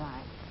 that'll be all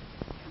right.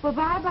 Well,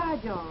 bye-bye,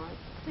 George.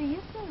 See you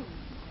soon.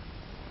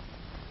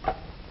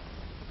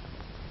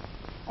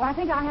 Oh, I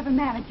think I'll have a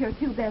manicure,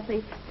 too,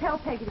 Bessie. Tell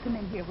Peggy to come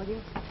in here, will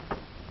you?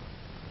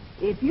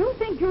 If you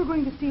think you're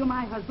going to steal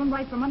my husband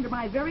right from under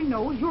my very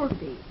nose, you're to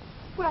be.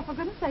 Well, for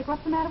goodness sake,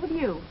 what's the matter with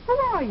you? Who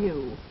are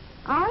you?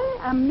 I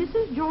am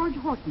Mrs. George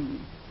Horton.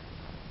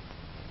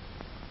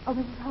 Oh,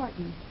 Mrs.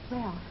 Horton.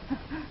 Well,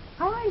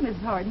 how are you,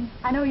 Mrs. Horton?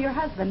 I know your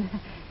husband.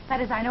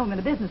 That is, I know him in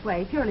a business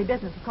way. Purely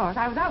business, of course.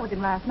 I was out with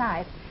him last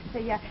night.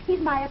 See, he's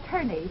my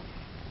attorney.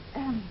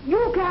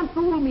 You can't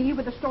fool me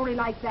with a story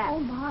like that. Oh,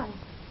 my.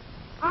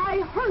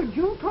 I heard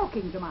you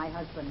talking to my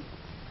husband.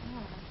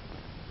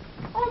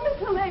 Oh,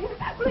 Miss Helene,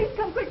 please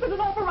come quick. There's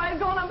an override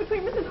going on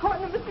between Mrs.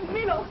 Horton and Mr.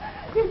 Camino.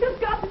 You've just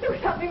got to do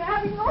something. They're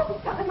having an awful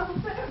time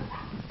out there.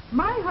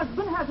 My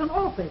husband has an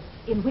office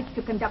in which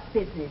to conduct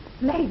business.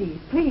 Ladies,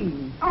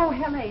 please. Oh,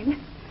 Helene,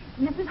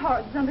 Mrs.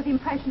 Horton's under the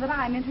impression that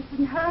I'm interested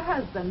in her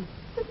husband.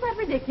 Isn't that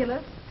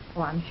ridiculous?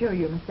 Oh, I'm sure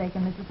you're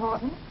mistaken, Mrs.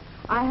 Horton.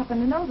 I happen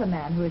to know the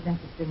man who is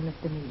interested in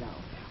Mr. Milo.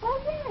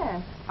 Oh,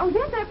 yes. Oh,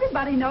 yes,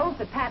 everybody knows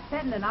that Pat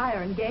Fenton and I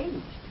are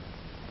engaged.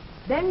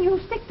 Then you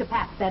stick to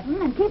Pat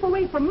Fenton and keep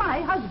away from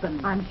my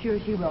husband. I'm sure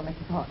she will,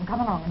 Mrs. Horton. Come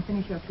along and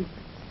finish your treatment.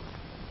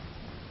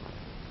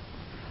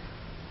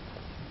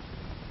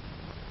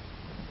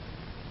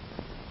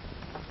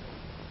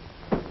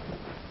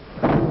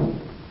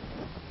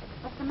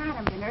 What's the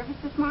matter? You nervous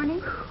this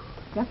morning?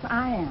 Yes,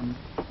 I am.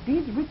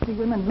 These ritzy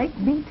women make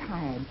me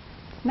tired.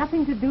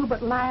 Nothing to do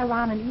but lie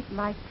around and eat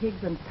like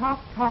pigs and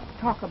talk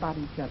about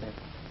each other.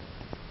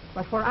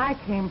 But where I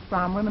came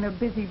from, women are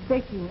busy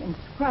baking and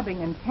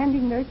scrubbing and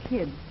tending their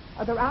kids.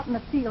 Or they're out in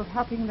the field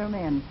helping their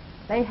men.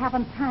 They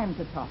haven't time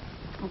to talk.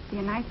 Must be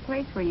a nice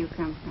place where you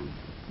come from.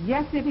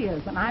 Yes, it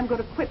is, and I'm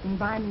going to quit and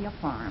buy me a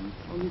farm.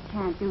 Oh, you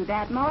can't do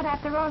that, Maud.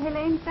 After all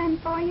Helene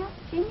sent for you,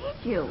 she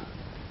needs you.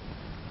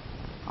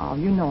 Oh,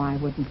 you know I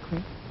wouldn't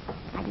quit.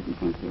 I didn't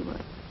think you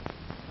would.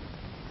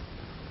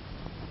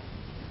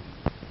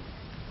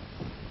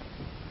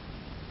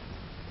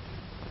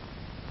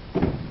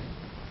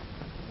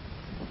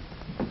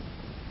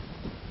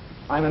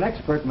 I'm an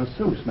expert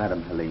masseuse,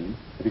 Madam Helene.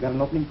 Have you got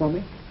an opening for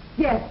me?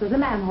 Yes, there's a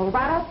manhole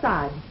right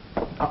outside.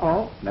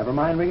 Uh-oh. Never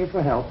mind ringing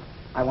for help.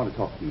 I want to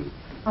talk to you.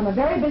 I'm a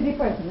very busy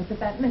person, Mr.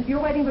 Fenton. If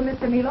you're waiting for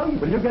Mr. Milo,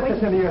 Will you get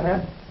this into your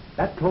head?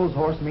 That clothes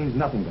horse means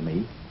nothing to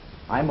me.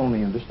 I'm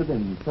only interested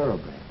in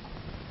thoroughbreds.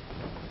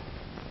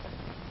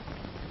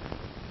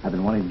 I've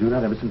been wanting to do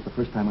that ever since the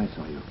first time I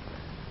saw you.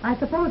 I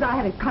suppose I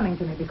had it coming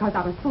to me because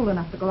I was fool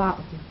enough to go out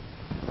with you.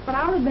 But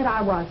I'll admit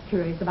I was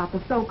curious about the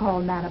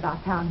so-called man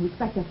about town who's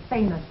such a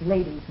famous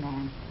ladies'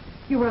 man.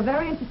 You were a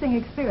very interesting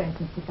experience,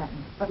 Mr.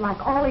 Fenton. But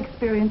like all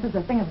experiences,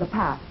 a thing of the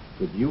past.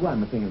 With you,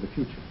 I'm a thing of the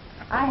future.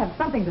 I have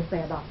something to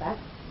say about that.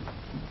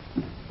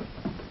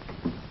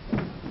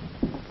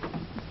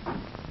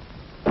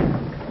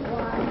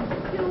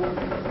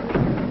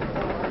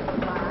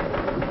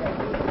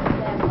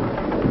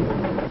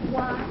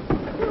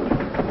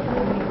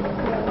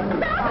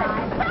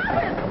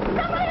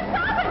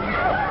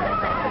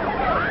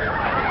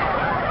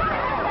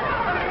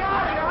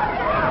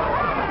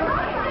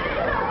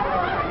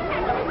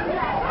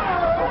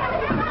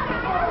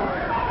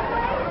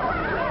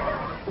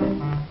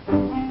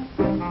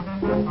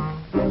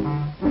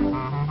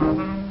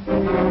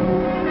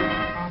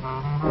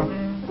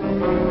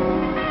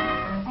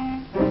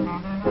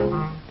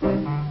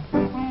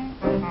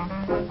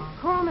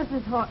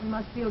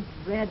 Must feel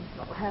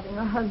dreadful having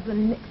a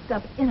husband mixed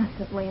up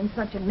innocently in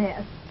such a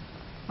mess.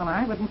 Well,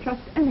 I wouldn't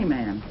trust any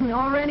man.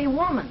 Or any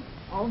woman.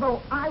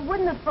 Although I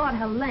wouldn't have thought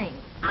Helene.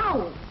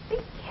 Ow! Be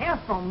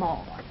careful,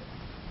 Maud.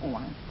 Oh,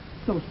 I'm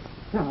so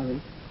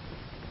sorry.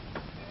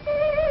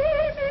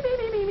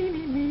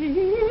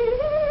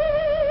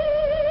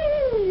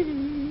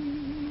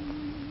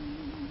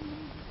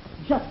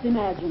 Just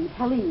imagine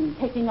Helene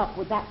taking up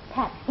with that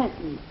Pat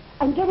Fenton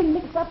and getting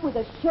mixed up with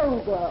a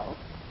showgirl.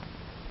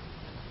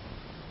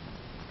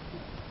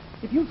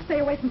 If you'd stay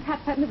away from Pat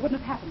Fenton, it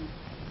wouldn't have happened.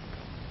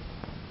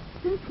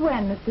 Since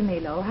when, Mr.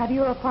 Milo, have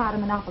you acquired a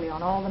monopoly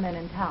on all the men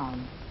in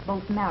town,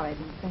 both married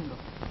and single?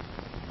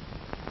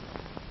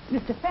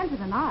 Mr. Fenton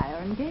and I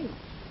are engaged.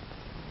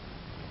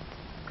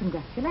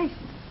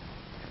 Congratulations.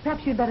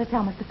 Perhaps you'd better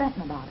tell Mr.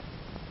 Fenton about it.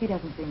 He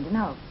doesn't seem to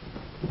know.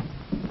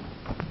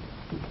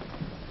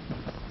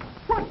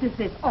 What does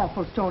this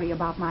awful story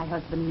about my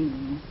husband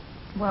mean?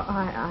 Well,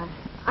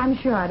 I'm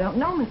sure I don't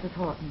know Mrs.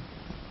 Horton.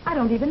 I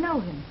don't even know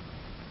him.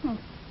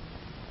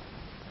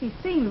 He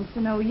seems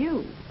to know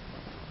you.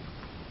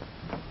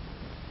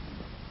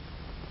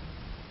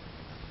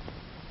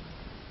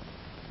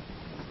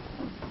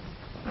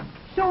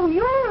 So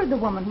you're the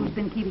woman who's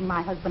been keeping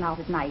my husband out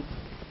at night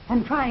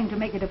and trying to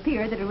make it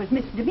appear that it was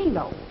Miss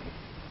DeMilo.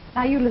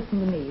 Now, you listen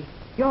to me.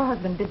 Your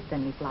husband did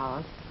send me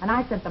flowers, and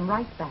I sent them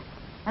right back.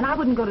 And I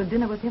wouldn't go to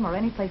dinner with him or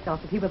any place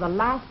else if he were the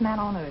last man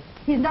on earth.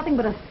 He's nothing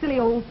but a silly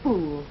old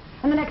fool.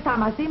 And the next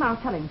time I see him, I'll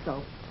tell him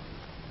so.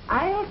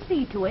 I'll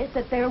see to it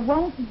that there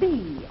won't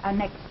be a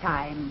next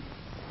time.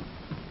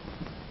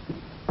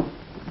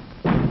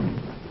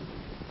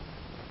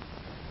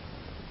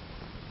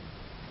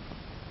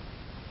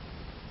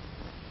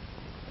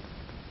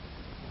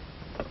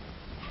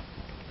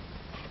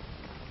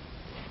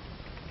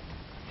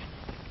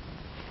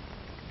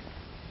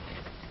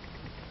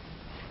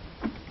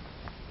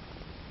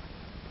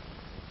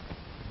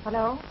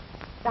 Hello?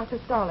 Dr.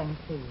 Stallings,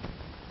 please.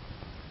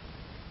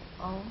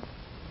 Oh?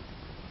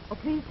 Well,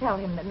 please tell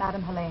him that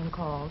Madame Helene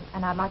called,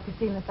 and I'd like to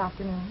see him this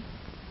afternoon.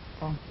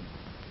 Thank you.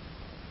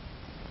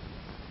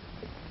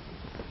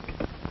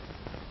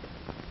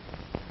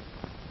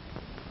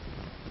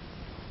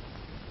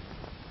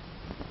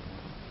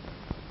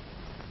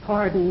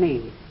 Pardon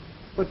me,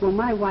 but will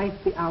my wife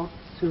be out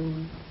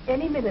soon?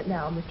 Any minute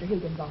now, Mr.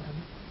 Higginbottom.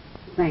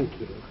 Thank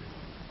you.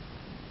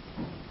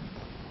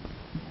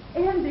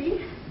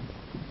 Andy,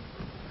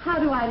 how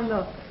do I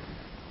look?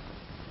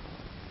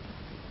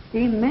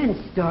 Immense,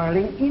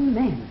 darling,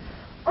 immense.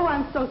 Oh,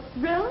 I'm so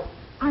thrilled.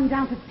 I'm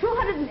down to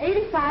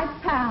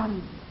 285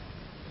 pounds.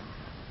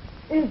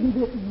 Isn't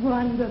it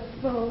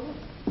wonderful?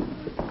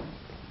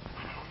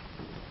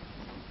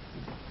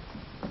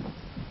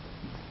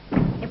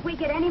 If we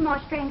get any more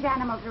strange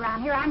animals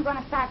around here, I'm going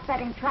to start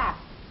setting traps.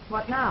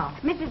 What now?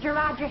 Mrs.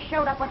 Gerard just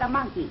showed up with a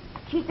monkey.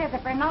 She says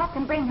if Renault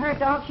can bring her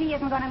dog, she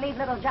isn't going to leave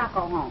little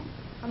Jocko home.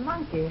 A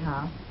monkey,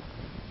 huh?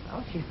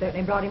 Well, she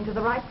certainly brought him to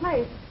the right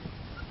place.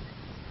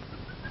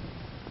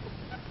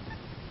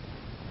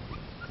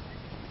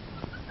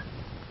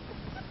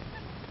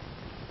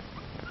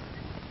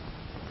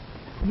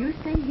 You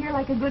stay here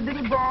like a good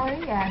little boy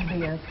and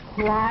be as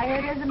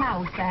quiet as a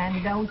mouse,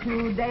 and don't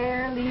you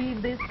dare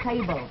leave this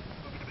table.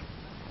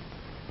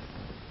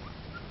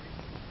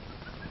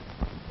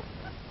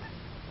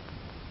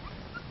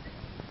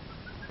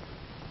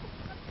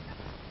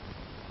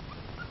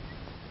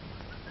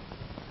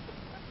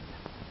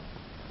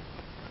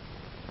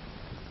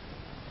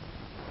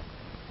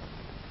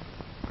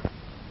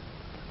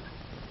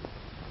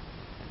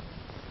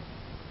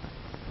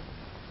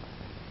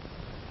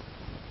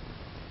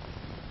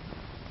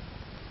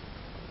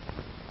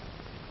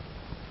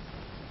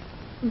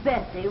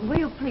 Bessie, will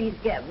you please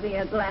get me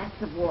a glass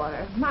of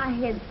water? My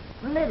head's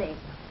splitting.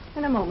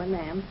 In a moment,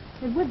 ma'am.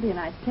 It would be a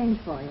nice change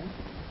for you.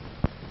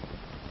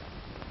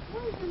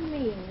 What do you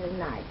mean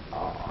tonight?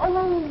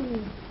 Oh,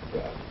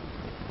 Bessie.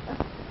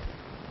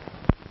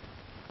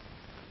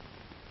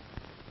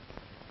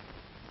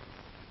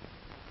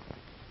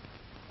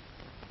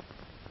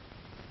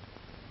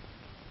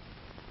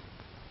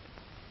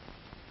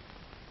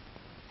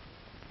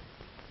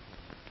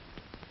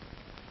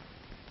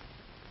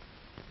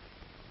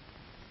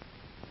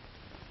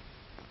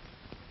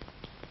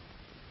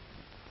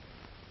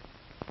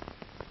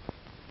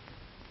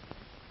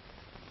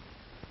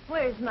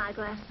 Where's my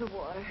glass of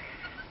water?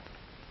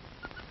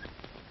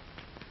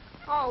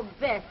 Oh,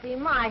 Bessie,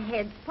 my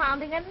head's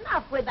pounding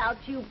enough without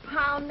you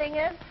pounding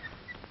it.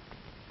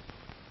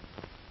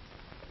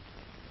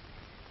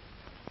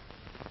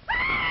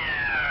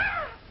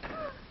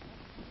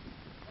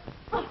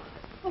 Oh,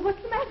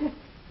 what's the matter?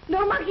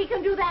 No monkey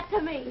can do that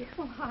to me.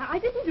 Oh, I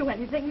didn't do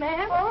anything,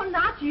 ma'am. Oh,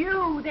 not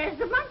you. There's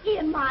a monkey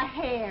in my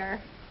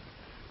hair.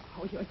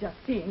 Oh, you're just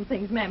seeing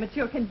things, ma'am. It's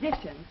your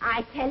condition.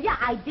 I tell you,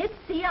 I did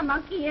see a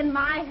monkey in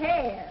my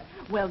hair.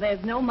 Well,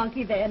 there's no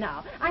monkey there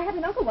now. I had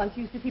an uncle once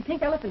who used to see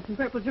pink elephants and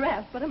purple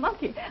giraffes, but a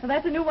monkey.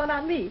 That's a new one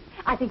on me.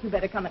 I think you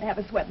better come and have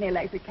a sweat in the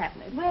electric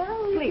cabinet.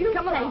 Well, if please, you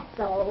come say along.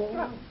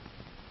 so.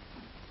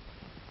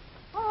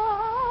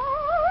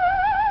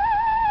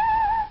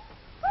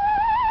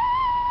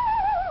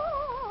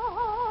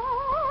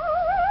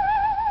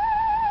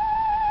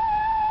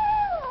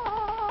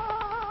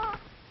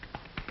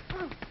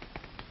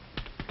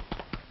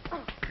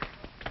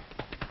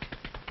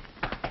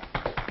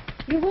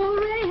 You've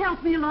already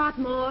helped me a lot,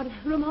 Maud.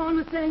 Ramon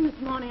was saying this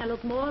morning I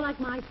look more like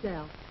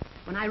myself.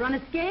 When I run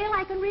a scale,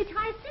 I can reach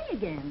high C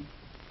again.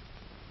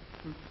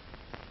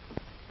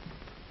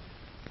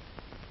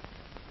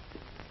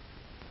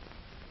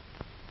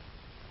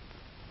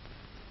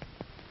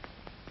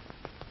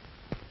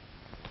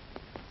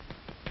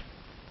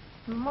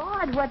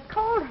 Maud, what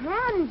cold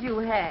hands you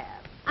have.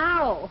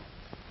 Ow!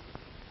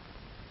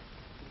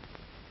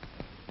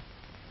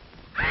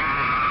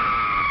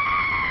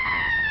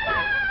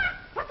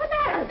 What's the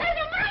matter? There's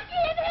a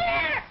monkey in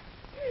here!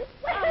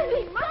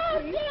 Where's the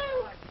monkey?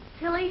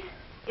 Tilly,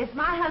 if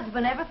my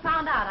husband ever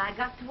found out I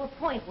got to a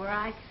point where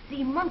I could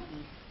see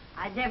monkeys,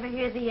 I'd never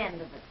hear the end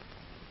of it.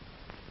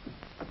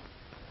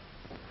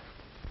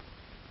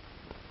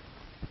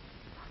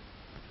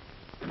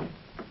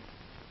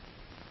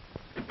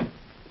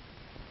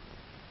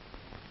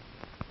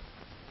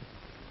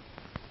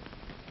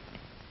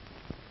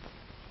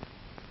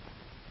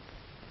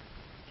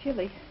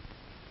 Tilly,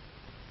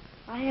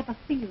 I have a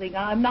feeling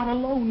I'm not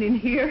alone in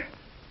here.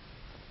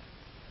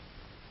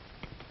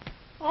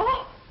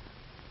 Oh!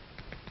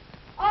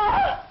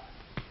 Oh!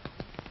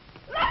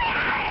 Let me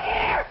out of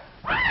here!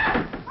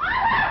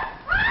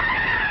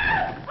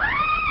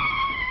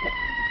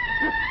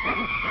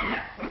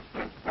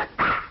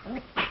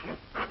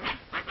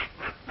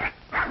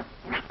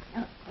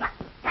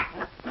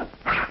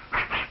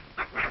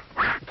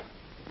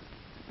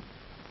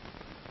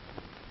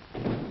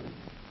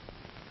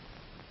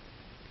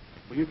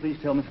 Will you please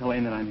tell Miss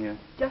Helene that I'm here?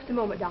 Just a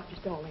moment, Dr.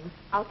 Stallings.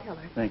 I'll tell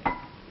her. Thank you.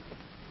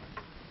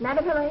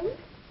 Madam Helene,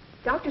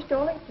 Dr.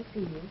 Stallings to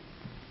see you.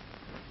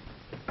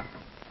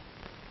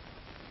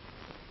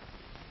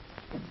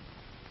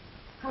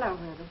 Hello,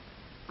 Herbert.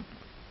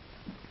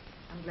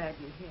 I'm glad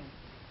you're here.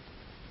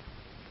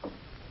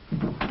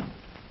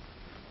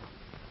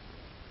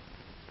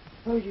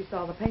 Suppose you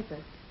saw the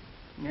papers.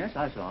 Yes,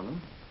 I saw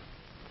them.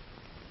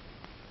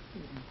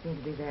 You didn't seem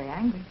to be very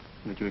angry.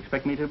 Would you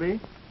expect me to be?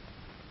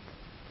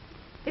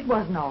 It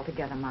wasn't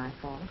altogether my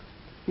fault.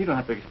 You don't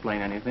have to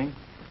explain anything.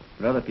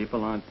 But other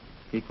people aren't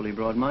equally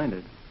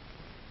broad-minded.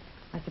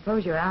 I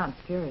suppose your aunt's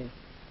furious.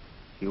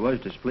 She was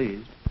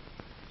displeased.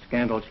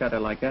 Scandal chatter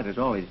like that is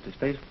always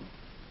distasteful.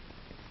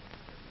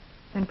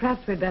 Then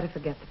perhaps we'd better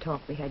forget the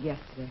talk we had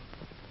yesterday.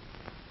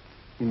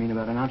 You mean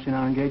about announcing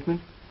our engagement?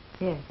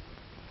 Yes.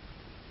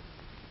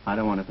 I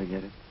don't want to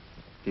forget it.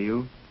 Do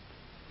you?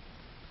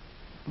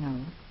 No.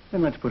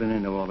 Then let's put an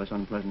end to all this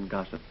unpleasant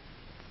gossip.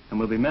 And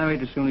we'll be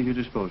married as soon as you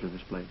dispose of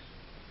this place.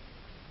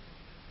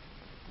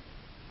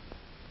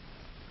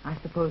 I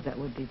suppose that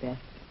would be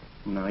best.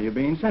 Now you're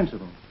being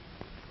sensible.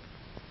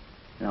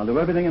 And I'll do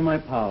everything in my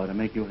power to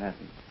make you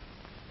happy.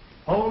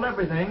 Hold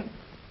everything.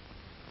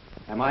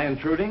 Am I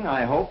intruding,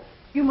 I hope?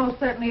 You most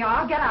certainly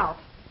are. Get out.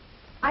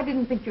 I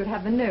didn't think you'd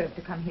have the nerve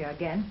to come here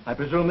again. I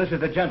presume this is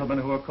the gentleman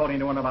who, according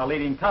to one of our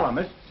leading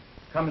columnists,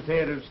 comes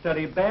here to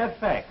study bad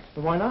facts.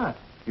 But why not?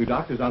 You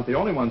doctors aren't the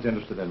only ones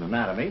interested in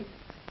anatomy.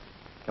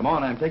 Come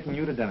on, I'm taking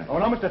you to dinner. Oh,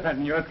 no, Mr.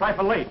 Fenton, you're a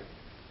trifle late.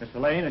 Miss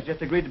Elaine has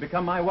just agreed to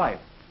become my wife.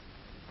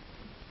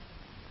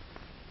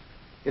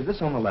 Is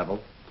this on the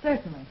level?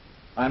 Certainly.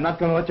 I'm not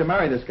going to let you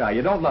marry this guy.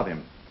 You don't love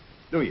him,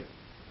 do you?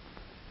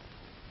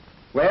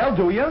 Well,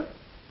 do you?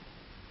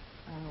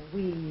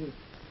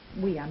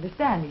 We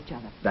understand each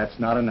other. That's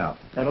not enough.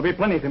 That'll be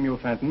plenty from you,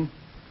 Fenton.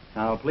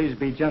 Now, please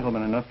be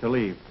gentleman enough to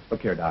leave.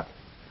 Look here, Doc.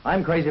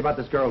 I'm crazy about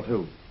this girl,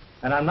 too.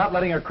 And I'm not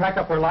letting her crack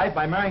up her life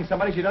by marrying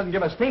somebody she doesn't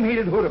give a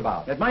steam-heated hoot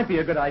about. It might be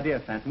a good idea,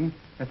 Fenton,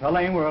 if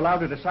Elaine were allowed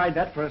to decide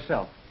that for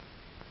herself.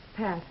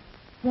 Pat,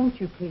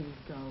 won't you please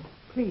go?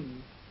 Please.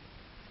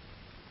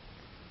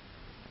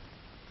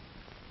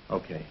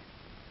 Okay.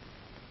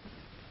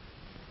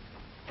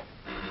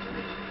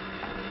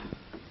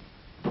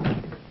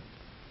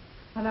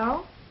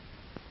 Hello?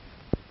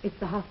 It's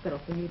the hospital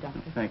for you,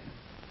 Doctor. Thank you.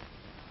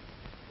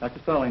 Dr.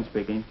 Stallings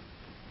speaking.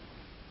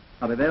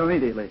 I'll be there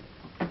immediately.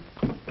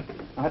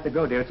 I have to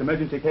go, dear. It's an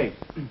emergency case.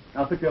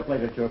 I'll pick you up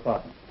later at your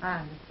apartment. I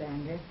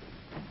understand, dear.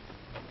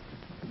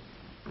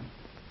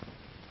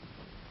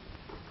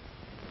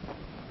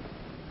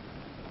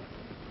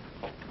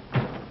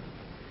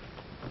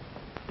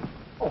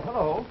 Oh,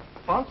 hello.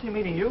 Fancy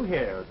meeting you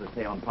here, as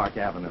they say on Park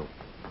Avenue.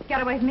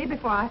 Get away from me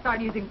before I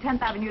start using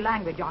 10th Avenue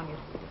language on you.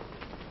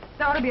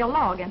 There ought to be a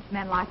law against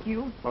men like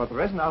you. Well, if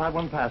there isn't, I'll have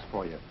one passed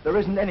for you. There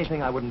isn't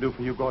anything I wouldn't do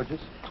for you,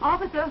 gorgeous.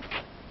 Officer,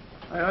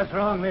 What's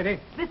wrong, lady?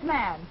 this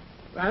man,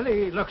 Well,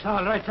 he looks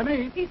all right to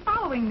me. he's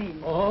following me.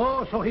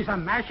 Oh, so he's a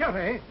masher,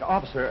 eh?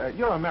 Officer,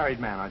 you're a married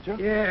man, aren't you?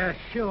 Yeah,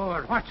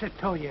 sure. What's it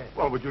to you?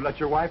 Well, would you let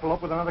your wife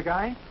elope with another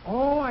guy?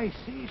 Oh, I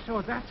see.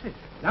 So that's it.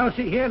 Now,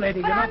 see here,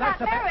 lady. But you know I'm that's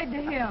not married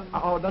to him.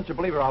 Oh, don't you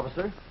believe her,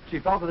 officer? She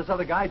fell for this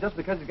other guy just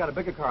because he's got a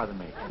bigger car than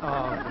me.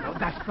 Oh, no,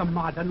 that's the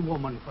modern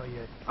woman for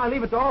you. I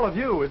leave it to all of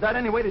you. Is that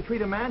any way to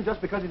treat a man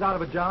just because he's out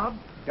of a job?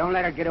 Don't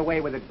let her get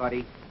away with it,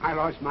 buddy. I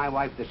lost my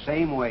wife the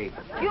same way.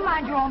 You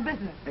mind your own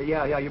business.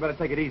 Yeah, you better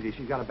take it easy.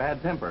 She's got a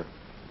bad temper.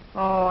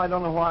 Oh, I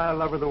don't know why I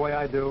love her the way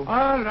I do.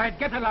 All right,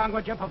 get along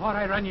with you before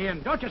I run you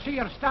in. Don't you see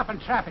you're stopping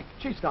traffic?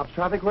 She stops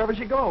traffic wherever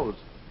she goes.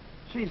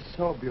 She's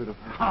so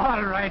beautiful.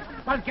 All right.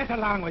 Well, get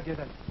along with you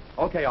then.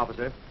 Okay,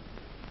 officer.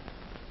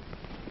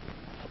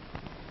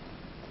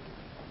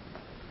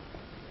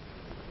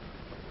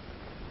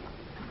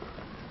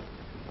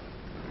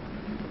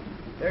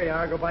 There you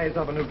are. Go buy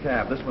yourself a new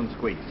cab. This one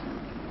squeaks.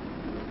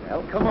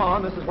 Well, come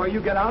on. This is where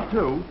you get out,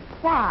 too.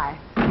 Why?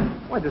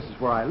 Why, this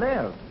is where I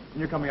live. And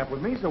you're coming up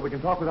with me so we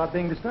can talk without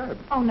being disturbed.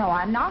 Oh, no,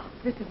 I'm not.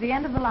 This is the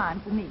end of the line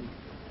for me.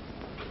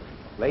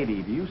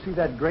 Lady, do you see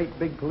that great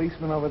big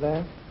policeman over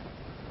there?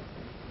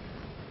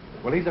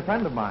 Well, he's a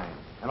friend of mine.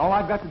 And all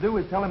I've got to do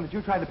is tell him that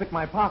you tried to pick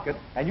my pocket,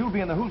 and you'll be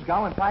in the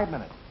hoosgow in 5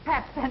 minutes.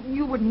 Pat Fenton,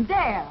 you wouldn't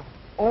dare.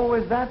 Oh,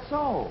 is that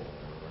so?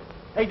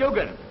 Hey,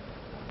 Dugan.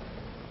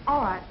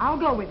 All right, I'll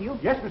go with you.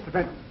 Yes, Mr.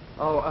 Fenton.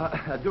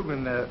 Oh,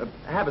 Dugan,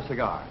 have a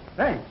cigar.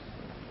 Thanks.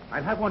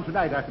 I'll have one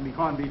tonight after me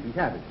corned beef and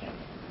cabbage.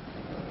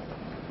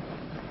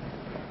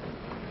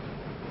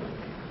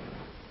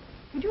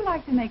 Would you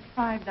like to make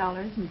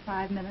 $5 in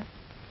 5 minutes?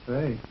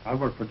 Say, I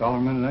work for $1 a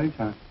minute any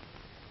time.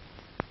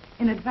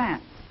 In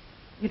advance.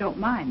 You don't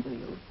mind, do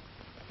you?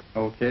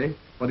 Okay.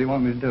 What do you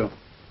want me to do?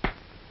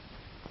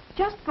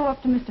 Just go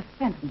up to Mr.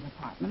 Fenton's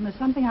apartment. There's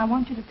something I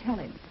want you to tell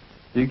him.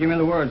 You give me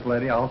the words,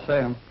 lady. I'll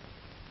say them.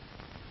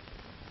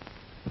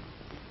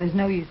 There's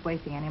no use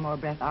wasting any more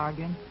breath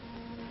arguing.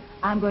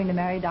 I'm going to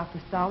marry Dr.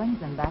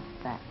 Stallings, and that's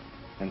that.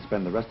 And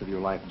spend the rest of your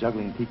life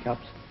juggling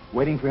teacups,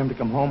 waiting for him to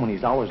come home when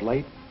he's hours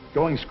late,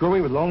 going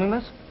screwy with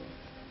loneliness?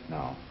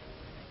 No.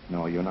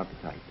 No, you're not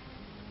the type.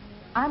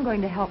 I'm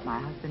going to help my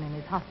husband in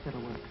his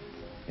hospital work.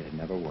 It'd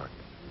never work.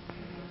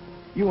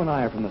 You and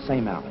I are from the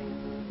same alley.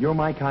 You're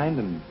my kind,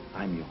 and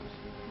I'm yours.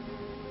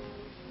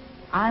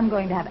 I'm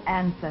going to have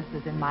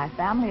ancestors in my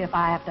family if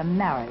I have to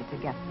marry to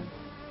get them.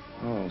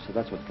 Oh, so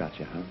that's what's got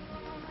you, huh?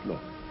 Look,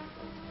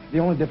 the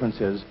only difference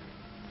is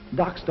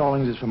Doc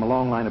Stallings is from a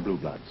long line of blue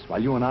bloods,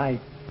 while you and I,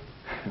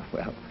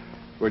 well,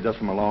 we're just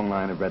from a long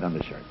line of red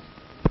undershirts.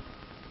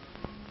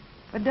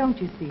 But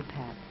don't you see,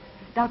 Pat?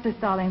 Dr.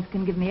 Stallings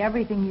can give me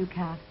everything you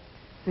can't.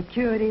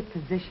 Security,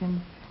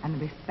 position, and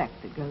the respect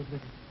that goes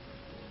with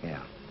it.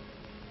 Yeah.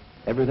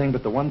 Everything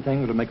but the one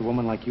thing that'll make a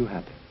woman like you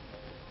happy.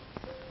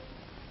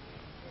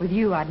 With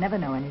you, I'd never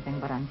know anything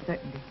but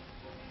uncertainty.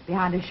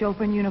 Behind a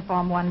chauffeur in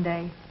uniform one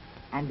day,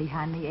 and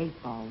behind the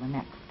 8 ball the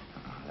next.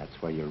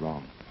 That's where you're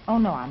wrong. Oh,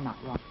 no, I'm not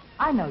wrong.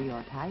 I know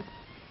your type.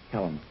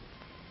 Helen,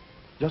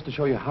 just to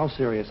show you how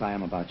serious I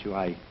am about you,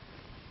 I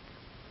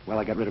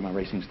got rid of my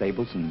racing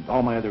stables and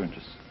all my other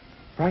interests.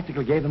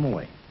 Practically gave them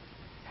away.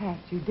 Pat,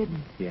 you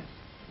didn't. Yes.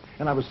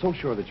 And I was so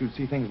sure that you'd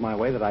see things my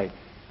way that I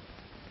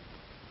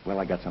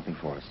got something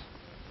for us.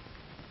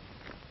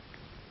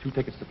 2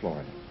 tickets to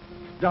Florida.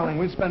 Darling,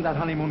 we'll spend that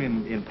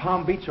honeymoon in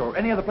Palm Beach or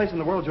any other place in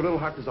the world your little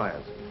heart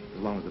desires.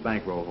 As long as the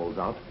bankroll holds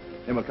out.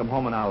 Then we'll come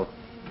home and I'll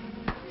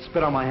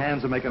spit on my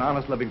hands and make an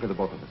honest living for the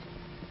both of us.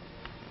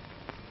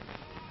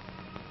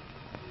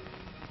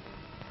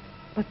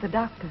 But the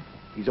doctor.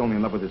 He's only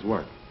in love with his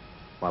work.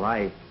 While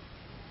I'm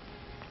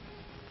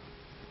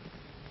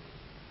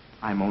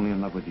only in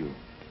love with you.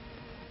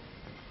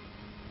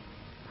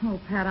 Oh,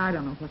 Pat, I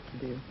don't know what to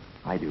do.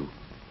 I do.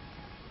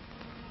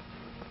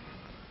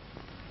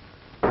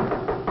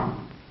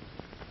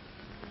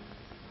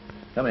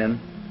 Come in.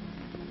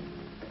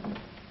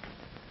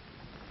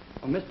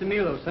 Well, Mr.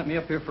 Milo sent me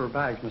up here for her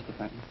bags, Mr.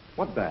 Fenton.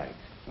 What bags?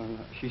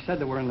 She said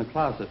they were in the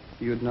closet.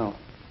 You'd know.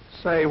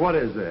 Say, what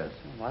is this?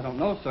 Well, I don't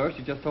know, sir.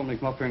 She just told me to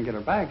come up here and get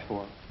her bags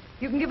for her.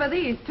 You can give her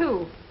these,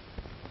 too.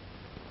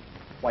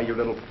 Why, you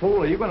little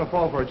fool, are you going to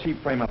fall for a cheap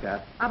frame like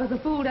that? I was a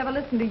fool to ever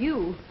listen to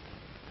you.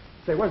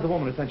 Say, where's the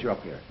woman who sent you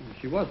up here?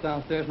 She was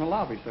downstairs in the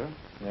lobby, sir.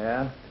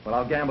 Yeah? Well,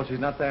 I'll gamble she's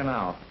not there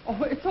now.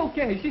 Oh, it's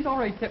okay. She's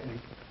already tipped me.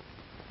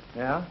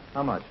 Yeah?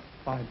 How much?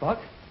 $5.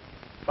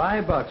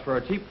 $5 for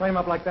a cheap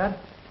frame-up like that?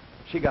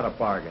 She got a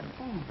bargain.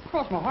 Oh,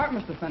 cross my heart,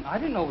 Mr. Fenton. I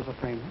didn't know it was a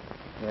frame.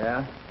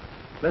 Yeah?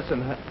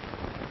 Listen,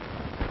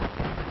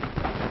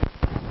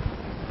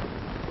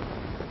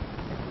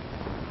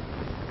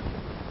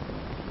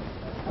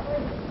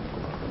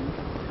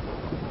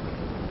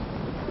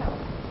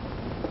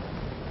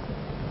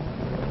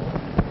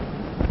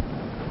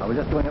 I was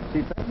just going up to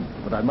see Fenton,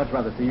 but I'd much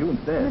rather see you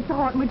instead. Mr.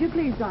 Horton, would you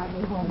please drive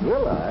me home?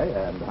 Will I?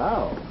 And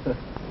how?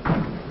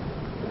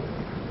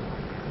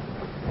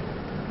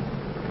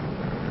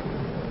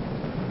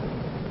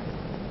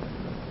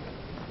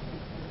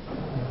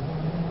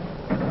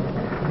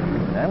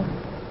 Well,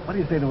 what do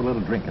you say to a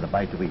little drink and a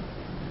bite to eat?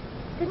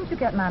 Didn't you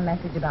get my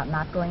message about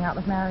not going out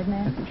with married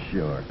men?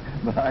 Sure,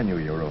 but I knew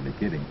you were only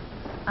kidding.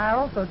 I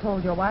also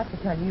told your wife to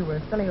tell you were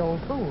a silly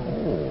old fool.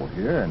 Oh,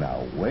 here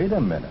now, wait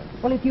a minute.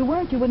 Well, if you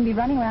weren't, you wouldn't be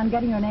running around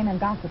getting your name in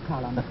gossip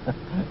columns.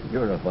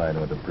 You're a fine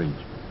one to preach.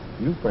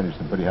 You furnished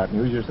some pretty hot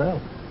news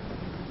yourself.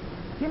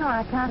 You know,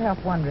 I can't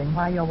help wondering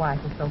why your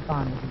wife is so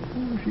fond of you.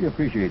 Oh, she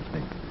appreciates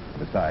me.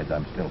 Besides,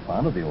 I'm still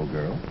fond of the old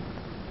girl.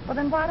 Well,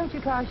 then why don't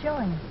you try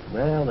showing?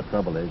 Well, the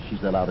trouble is,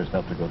 she's allowed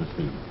herself to go to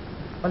sea.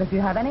 Well, if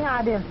you have any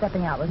idea of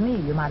stepping out with me,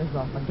 you might as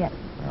well forget it.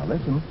 Now,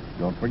 listen,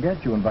 don't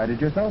forget you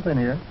invited yourself in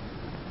here.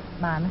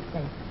 My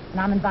mistake. And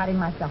I'm inviting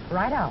myself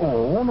right out.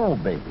 Oh, no,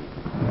 baby.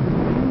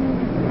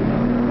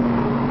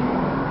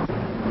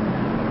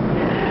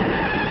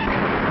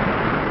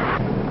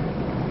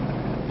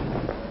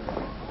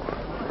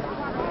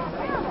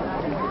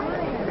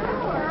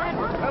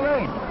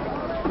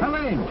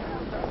 Helene!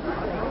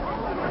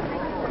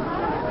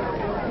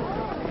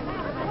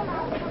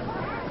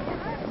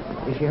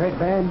 Is she hurt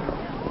bad?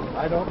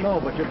 I don't know,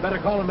 but you'd better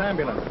call an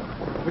ambulance.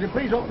 Will you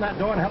please open that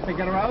door and help me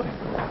get her out?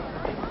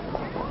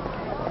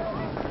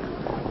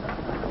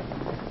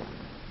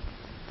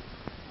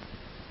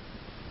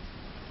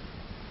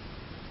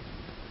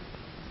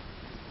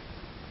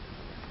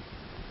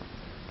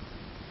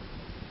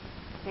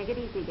 Take it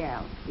easy,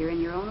 gal. You're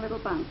in your own little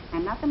bunk,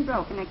 and nothing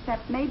broken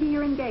except maybe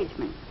your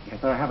engagement.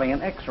 Yes, they're having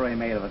an x-ray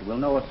made of it. We'll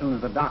know as soon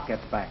as the doc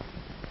gets back.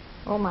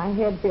 Oh, my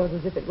head feels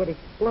as if it would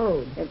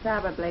explode. It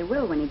probably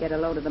will when you get a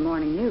load of the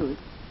morning news.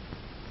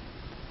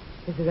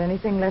 Is there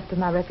anything left of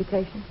my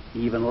reputation?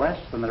 Even less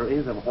than there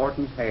is of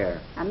Horton's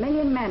hair. 1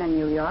 million men in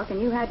New York,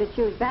 and you had to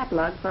choose that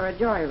lug for a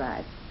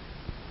joyride.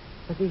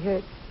 Was he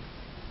hurt?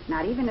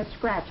 Not even a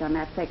scratch on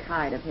that thick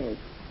hide of his.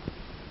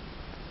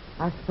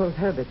 I suppose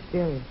Herbert's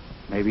furious.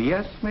 Maybe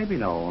yes, maybe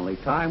no. Only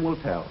time will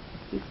tell.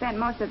 He spent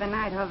most of the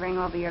night hovering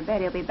over your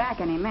bed. He'll be back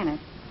any minute.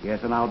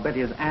 Yes, and I'll bet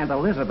his Aunt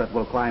Elizabeth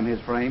will climb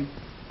his frame.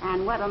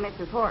 And what'll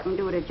Mrs. Horton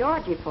do to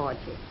Georgie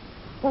Forgy?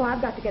 Well,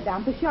 I've got to get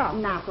down to the shop.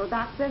 Knuckle,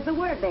 Doc says the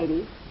word,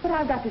 baby. But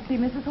I've got to see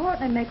Mrs.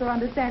 Horton and make her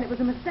understand it was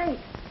a mistake.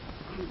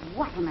 And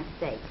what a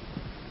mistake.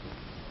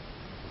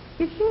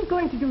 If she's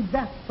going to do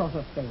that sort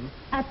of thing,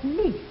 at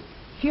least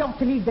she ought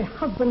to leave the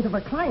husbands of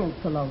her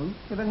clients alone.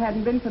 If it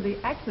hadn't been for the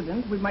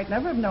accident, we might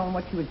never have known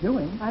what she was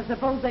doing. I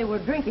suppose they were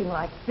drinking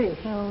like fish.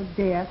 Oh,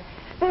 dear.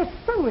 There's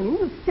some women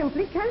you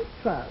simply can't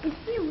trust. If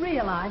she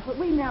realized what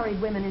we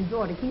married women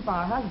endure to keep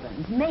our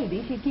husbands,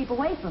 maybe she'd keep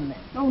away from them.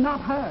 Oh,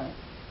 not her.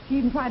 She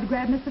even tried to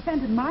grab Mr.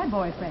 Fenton, my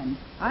boyfriend.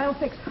 I'll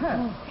fix her.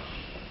 Oh.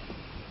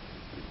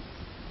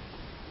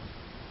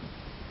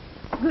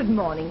 Good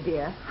morning,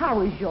 dear.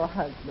 How is your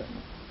husband?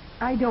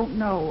 I don't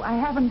know. I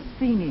haven't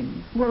seen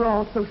him. We're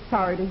all so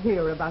sorry to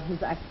hear about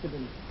his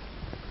accident.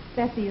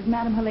 Bessie, is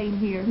Madame Helene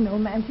here? No,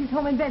 ma'am. She's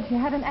home in bed. She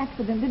had an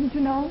accident. Didn't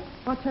you know?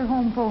 What's her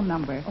home phone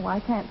number? Oh,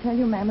 I can't tell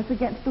you, ma'am. It's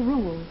against the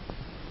rules.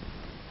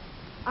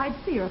 I'd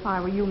see her if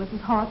I were you,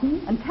 Mrs.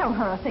 Horton, and tell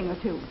her a thing or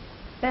two.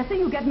 Bessie,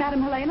 you get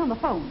Madame Helene on the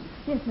phone.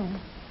 Yes, ma'am.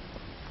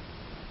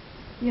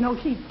 You know,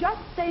 she's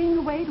just staying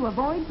away to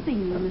avoid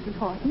seeing you, Mrs.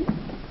 Horton.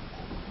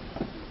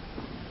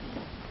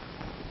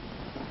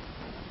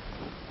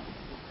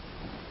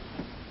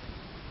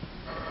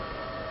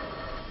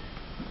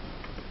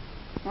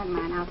 Never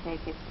mind, I'll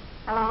take it.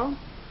 Hello?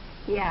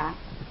 Yeah.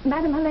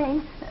 Madam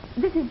Helene,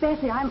 this is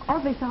Bessie. I'm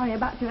awfully sorry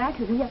about your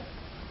accident. Yes.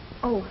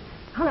 Oh,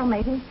 hello,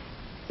 matey.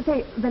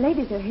 Say, the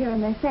ladies are here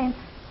and they're saying,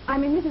 I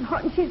mean, Mrs.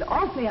 Horton, she's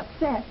awfully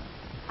upset.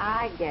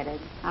 I get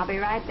it. I'll be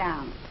right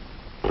down.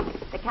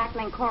 The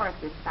cackling chorus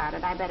has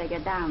started. I better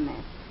get down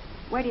there.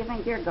 Where do you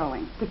think you're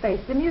going? To face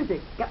the music.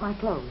 Get my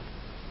clothes.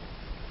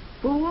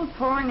 Fools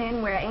torn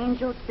in where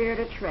angel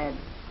spirited tread.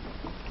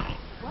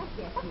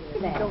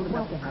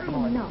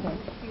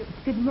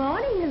 Good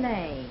morning,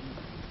 Elaine.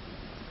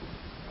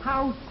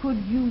 How could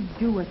you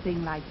do a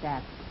thing like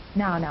that?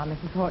 Now,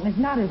 Mrs. Horton, it's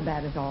not as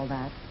bad as all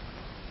that.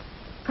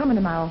 Come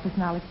into my office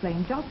and I'll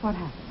explain just what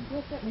happened.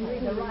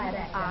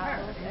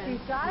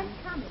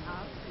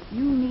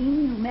 You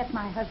mean you met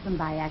my husband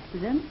by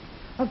accident?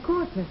 Of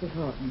course, Mrs.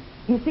 Horton.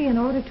 You see, in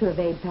order to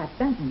evade Pat's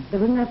sentence, there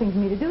was nothing for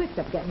me to do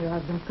except get in your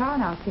husband's car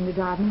and ask him to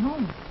drive me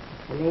home.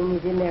 Elaine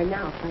is in there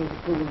now trying to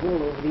pull the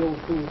wool over the old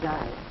fool's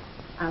eyes.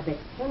 I'll bet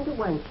 10 to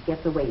 1 she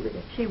gets away with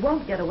it. She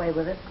won't get away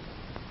with it.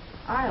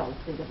 I'll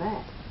think of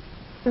that.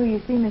 So you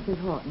see, Mrs.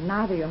 Horton,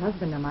 neither your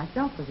husband nor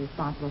myself was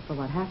responsible for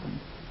what happened.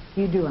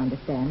 You do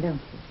understand, don't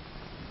you?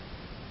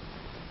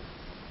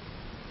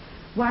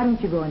 Why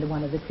don't you go into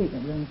one of the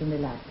treatment rooms and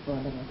relax for a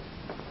little?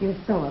 You're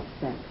so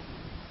upset.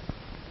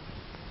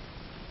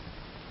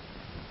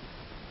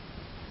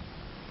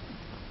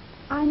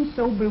 I'm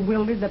so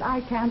bewildered that I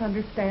can't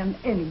understand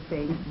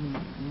anything.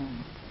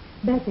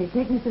 Bessie,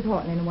 take Mrs.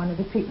 Horton into one of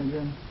the treatment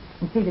rooms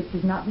and see that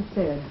she's not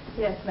disturbed.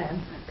 Yes,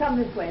 ma'am. Come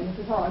this way,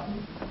 Mrs.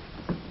 Horton.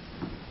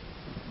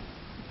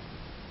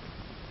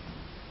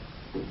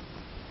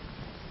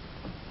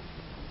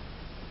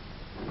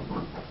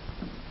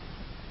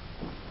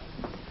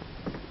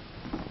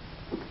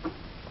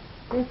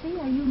 Bessie,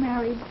 are you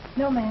married?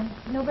 No, ma'am.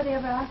 Nobody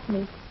ever asked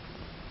me.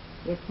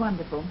 It's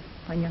wonderful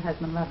when your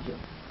husband loves you.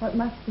 What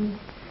must be?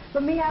 For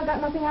me, I've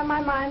got nothing on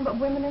my mind but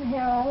women and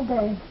hair all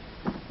day.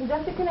 And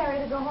just a canary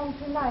to go home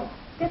tonight.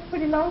 Gets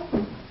pretty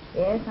lonesome.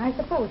 Yes, I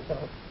suppose so.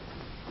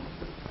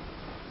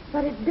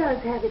 But it does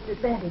have its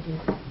advantages.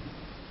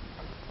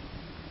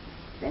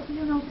 Bessie,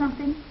 you know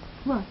something?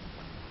 What?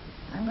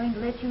 I'm going to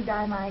let you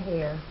dye my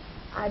hair.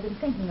 I've been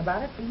thinking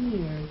about it for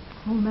years.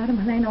 Oh, Madam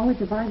Helene always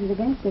advises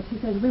against it. She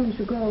says women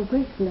should grow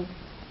gracefully.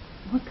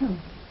 What color?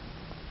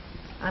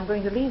 I'm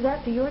going to leave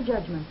that to your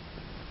judgment.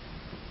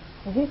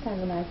 Well, here's kind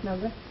of a nice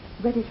number.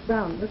 Reddish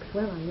brown. Looks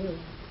well on you.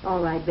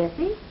 All right,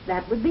 Bessie.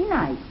 That would be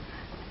nice.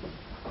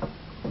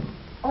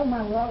 Oh,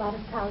 my, we're all out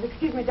of town.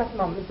 Excuse me just a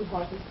moment, Mrs.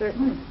 Horton.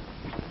 Certainly.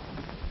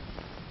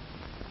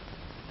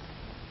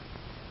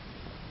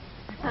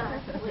 What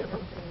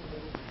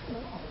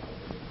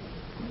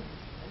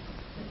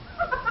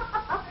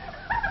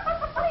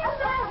are you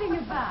laughing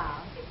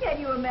about? Can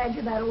you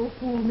imagine that old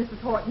fool, Mrs.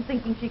 Horton,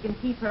 thinking she can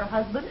keep her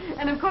husband?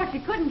 And, of course, she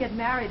couldn't get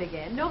married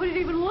again. Nobody'd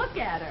even look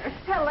at her.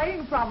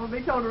 Helene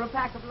probably told her a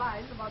pack of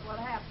lies about what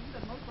happened,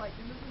 and most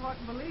likely Mrs.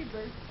 Horton believed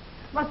her.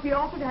 Must be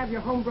awful to have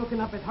your home broken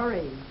up at her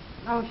age.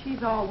 Oh,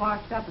 she's all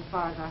washed up as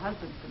far as her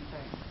husband's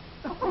concerned.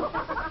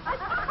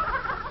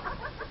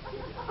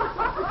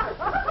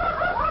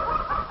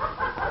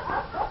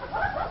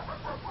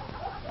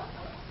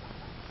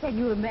 Can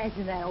you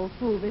imagine that old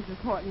fool, Mrs.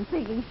 Horton,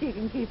 thinking she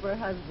can keep her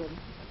husband?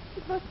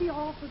 It must be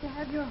awful to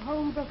have your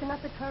home broken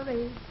up at her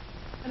age.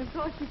 And, of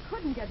course, she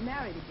couldn't get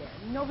married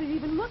again. Nobody'd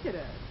even look at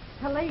her.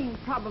 Helene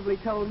probably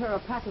told her a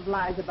pack of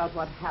lies about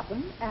what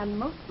happened, and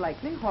most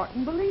likely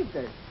Horton believed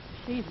her.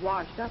 She's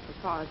washed up as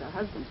far as her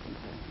husband's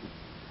concerned.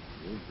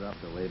 You've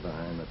dropped away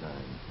behind the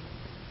times.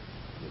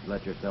 You've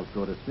let yourself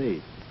go to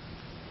seed.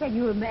 Can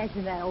you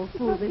imagine that old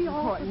fool, Mrs.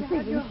 Horton,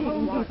 thinking she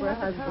can keep her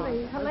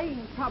husband?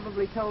 Helene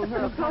probably told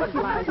her a pack of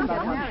lies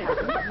about marriage.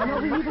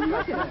 Nobody even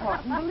looked at her.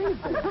 Horton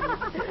believed her.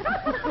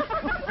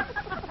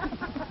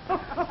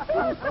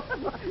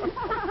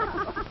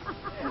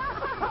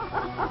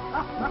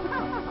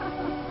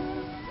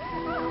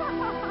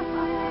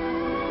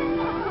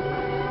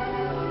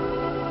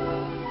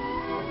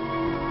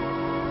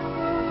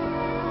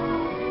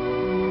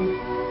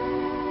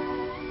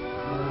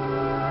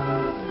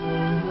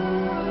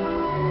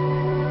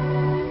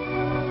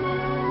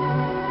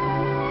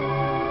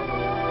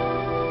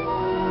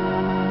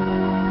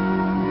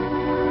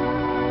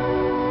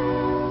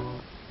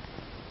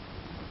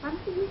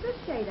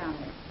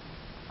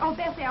 Oh,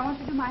 Bessie, I want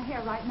you to do my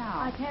hair right now.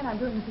 I can't. I'm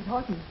doing Mrs.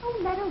 Horton. Oh,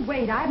 let her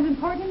wait. I have an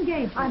important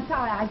engagement. I'm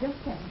sorry. I just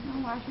can't.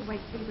 Oh, I should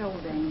wait for these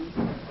old dames.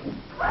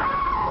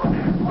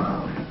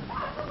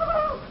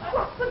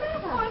 What's the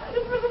matter?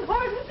 It's Mrs.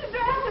 Horton. She's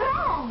dressed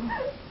wrong.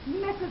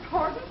 Mrs.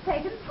 Horton's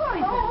taken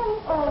poison.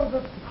 Oh,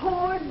 the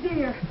poor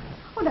dear.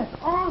 Oh, that's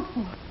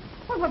awful.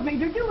 Well, what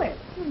made her do it?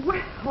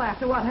 Well,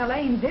 after what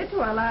Helene did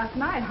to her last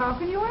night, how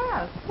can you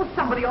ask? Well,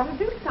 somebody ought to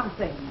do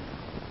something.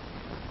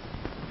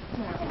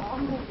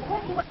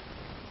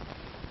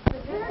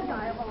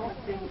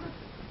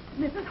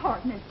 Mrs.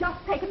 Horton has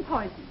just taken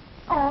poison.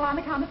 All on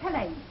account of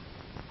Helene.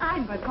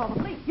 I'm going to call the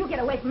police. You get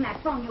away from that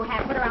phone you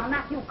have, but or I'll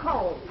knock you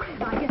cold.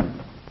 Now,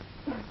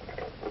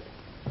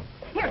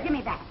 Here, give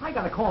me that. I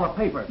gotta call a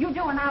paper. You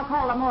do, and I'll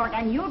call the morgue,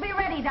 and you'll be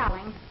ready,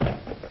 darling.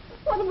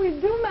 What do we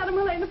do, Madam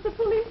Helene, if the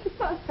police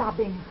are... Stop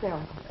being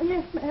hysterical.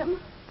 Yes, ma'am.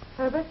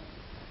 Herbert,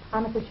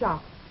 I'm at the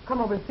shop. Come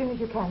over as soon as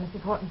you can.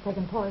 Mrs. Horton's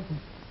taking poison.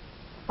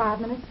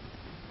 5 minutes?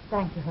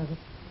 Thank you, Herbert.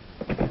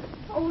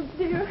 Oh,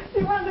 dear.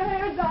 She wanted her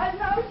hair dyed.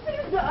 Now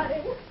she's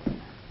dying.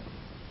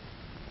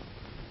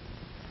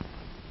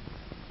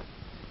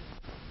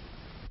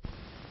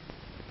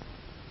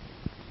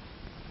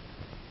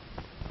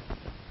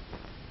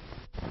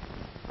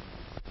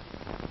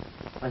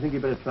 I think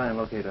you better try and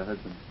locate her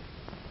husband.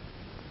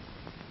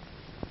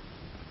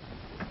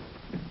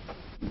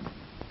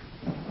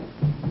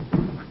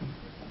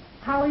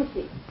 How is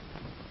she?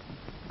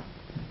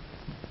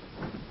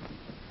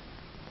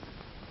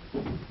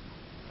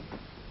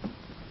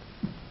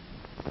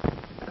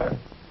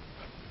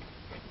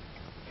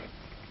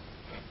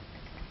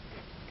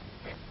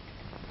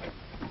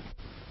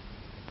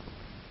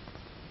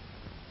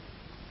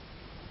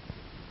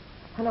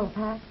 Hello,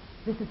 Pat.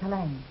 This is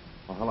Helene.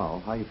 Oh,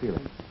 hello. How are you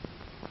feeling?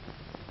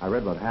 I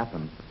read what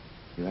happened.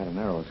 You had a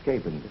narrow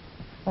escape, didn't you?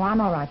 Oh,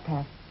 I'm all right,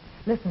 Pat.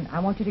 Listen, I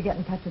want you to get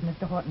in touch with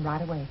Mr. Horton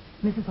right away.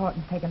 Mrs.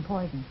 Horton's taking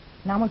poison.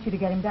 And I want you to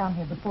get him down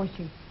here before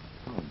she...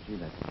 Oh, gee,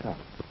 that's tough.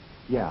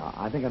 Yeah,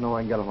 I think I know where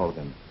I can get a hold of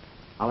him.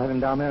 I'll have him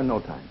down there in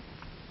no time.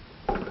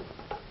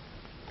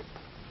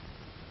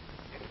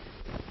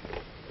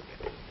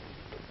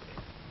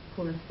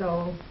 Poor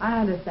soul. I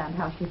understand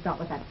how she felt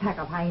with that pack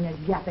of hyenas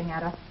yapping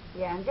at her.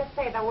 Yeah, and just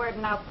say the word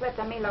and I'll split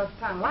the Milo's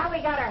tongue. Why,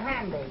 we got her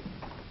handy.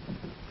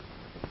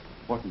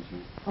 What is she?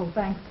 Oh,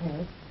 thanks,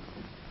 Ted.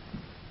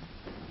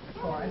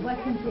 Boy,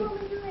 what can she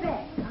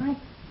expect?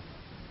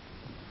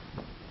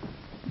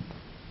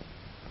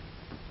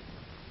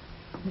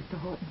 Mr.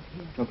 Horton's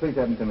here. Oh, please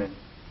have him come in.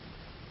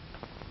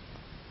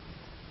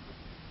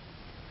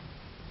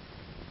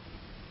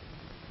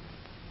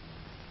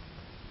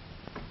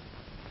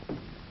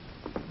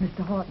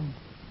 Mr. Horton.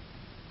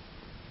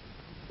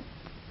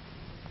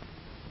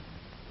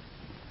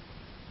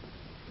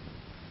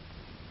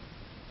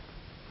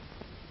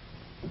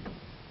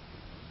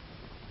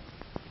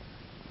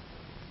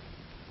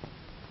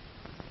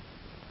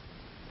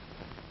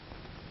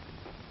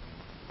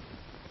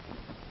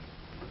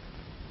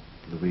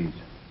 Louise.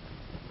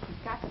 She's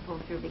got to pull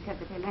through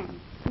because of Helene.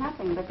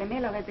 Nothing, but the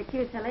Milo has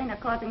accused Helene of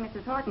causing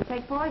Mrs. Horton to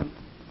take poison.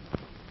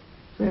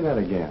 Say that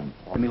again.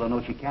 Milo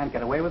knows she can't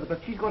get away with it,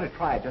 but she's going to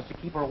try it just to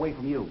keep her away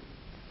from you.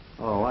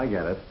 Oh, I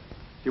get it.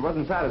 She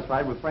wasn't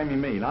satisfied with framing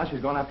me. Now she's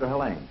going after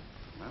Helene.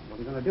 Well, what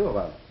are you going to do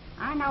about it?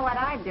 I know what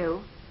I'd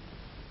do.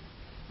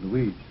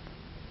 Louise.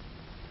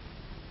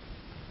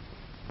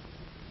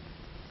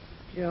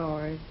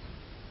 George.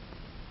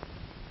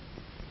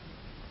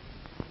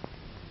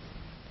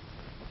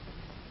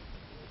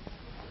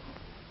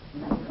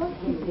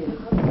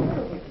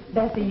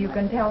 Bessie, you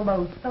can tell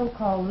those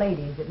so-called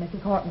ladies that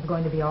Mrs. Horton's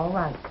going to be all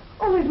right.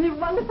 Oh, isn't it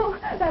wonderful?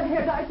 That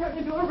hair dye turned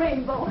into a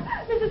rainbow.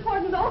 Mrs.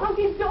 Horton's all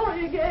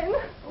hunky-dory again.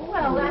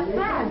 Well, that's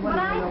bad. What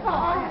I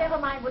saw, never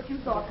mind what you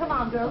saw. Come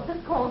on, girls,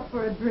 this calls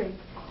for a drink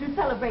to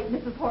celebrate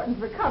Mrs. Horton's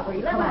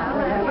recovery. Let's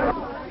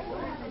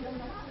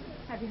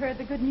Have you heard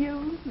the good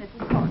news?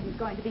 Mrs. Horton's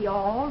going to be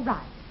all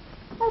right.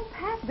 Oh,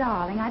 Pat,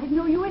 darling, I didn't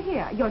know you were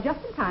here. You're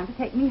just in time to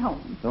take me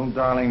home. Don't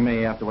darling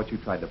me after what you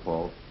tried to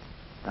pull.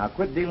 Now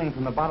quit dealing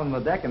from the bottom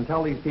of the deck and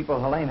tell these people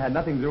Helene had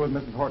nothing to do with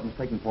Mrs. Horton's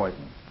taking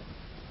poison.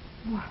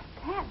 Why,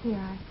 Pat, dear,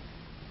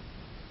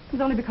 it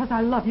was only because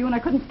I love you and I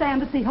couldn't stand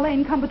to see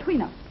Helene come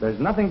between us. There's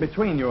nothing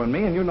between you and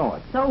me, and you know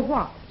it. So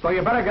what? So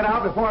you better get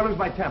out before I lose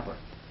my temper.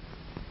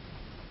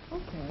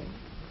 Okay.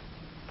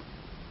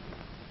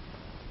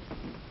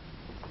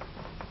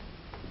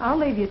 I'll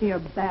leave you to your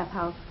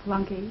bathhouse,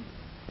 flunky.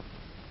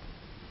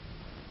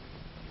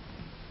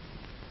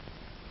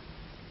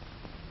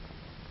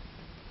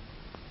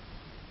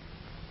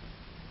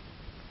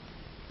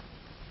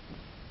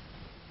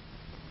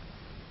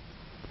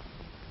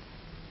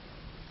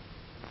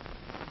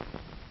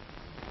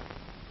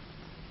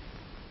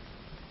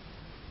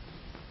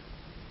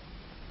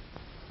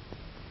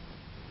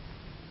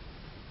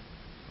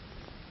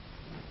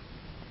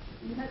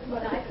 That's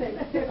what I think.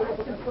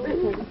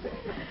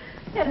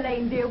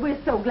 Helene, dear,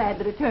 we're so glad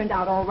that it turned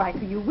out all right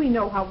for you. We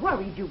know how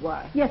worried you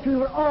were. Yes, we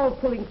were all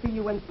pulling for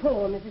you and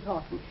poor Mrs.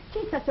 Horton.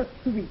 She's such a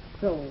sweet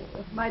soul.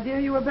 My dear,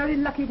 you were very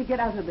lucky to get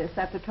out of this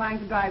after trying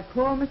to drive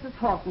poor Mrs.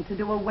 Horton to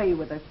do away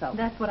with herself.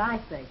 That's what I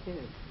say,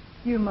 too.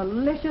 You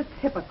malicious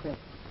hypocrite.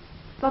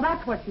 So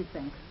that's what you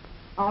think.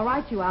 All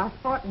right, you asked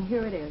for it, and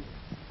here it is.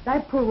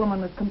 That poor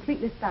woman was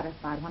completely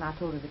satisfied when I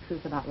told her the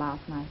truth about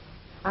last night.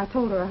 I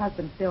told her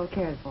husband still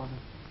cared for her.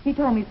 He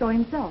told me so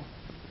himself.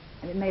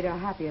 And it made her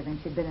happier than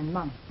she'd been in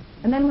months.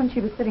 And then when she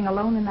was sitting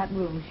alone in that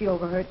room, she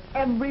overheard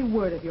every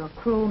word of your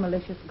cruel,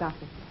 malicious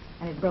gossip.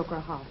 And it broke her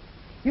heart.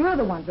 You're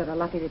the ones that are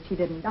lucky that she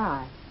didn't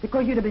die.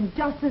 Because you'd have been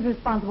just as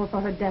responsible for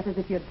her death as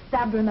if you'd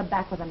stabbed her in the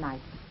back with a knife.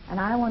 And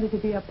I wanted to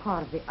be a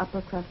part of the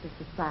upper crust of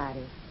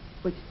society.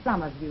 which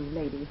some of you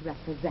ladies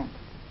represent.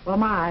 Well,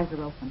 my eyes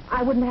are open.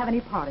 I wouldn't have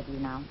any part of you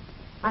now.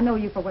 I know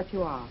you for what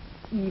you are.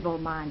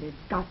 Evil-minded,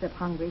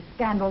 gossip-hungry,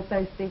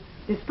 scandal-thirsty,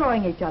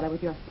 destroying each other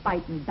with your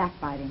spite and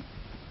backbiting.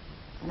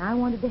 And I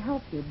wanted to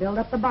help you build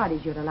up the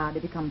bodies you'd allowed to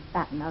become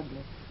fat and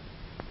ugly.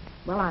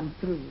 Well, I'm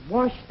through,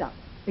 washed up.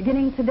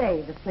 Beginning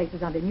today, this place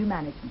is under new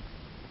management.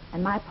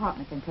 And my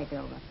partner can take it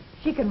over.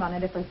 She can run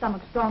it if her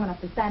stomach's strong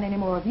enough to stand any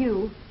more of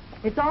you.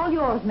 It's all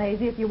yours,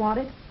 Maisie, if you want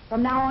it.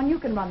 From now on, you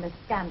can run this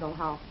scandal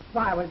house.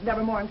 Why, I was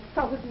never more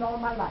insulted in all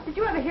my life. Did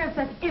you ever hear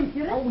such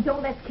impudence? Oh,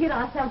 don't let's kid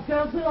ourselves,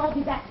 girls. We'll all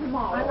be back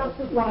tomorrow. I know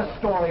what a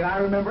story. I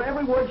remember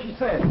every word she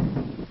said.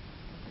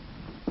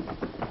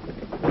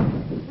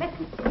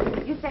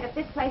 Listen, you said if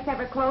this place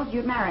ever closed,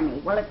 you'd marry me.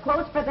 Well, it's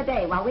closed for the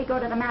day while we go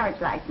to the Marriage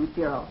License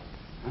Bureau.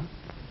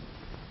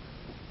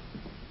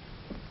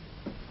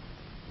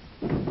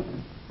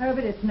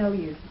 Herbert, it's no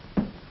use.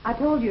 I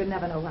told you you'd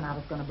never know when I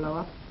was going to blow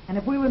up. And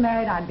if we were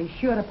married, I'd be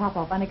sure to pop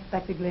off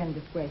unexpectedly and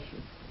disgrace you.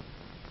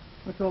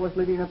 What's all this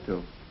leading up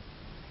to?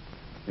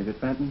 Is it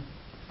Fenton?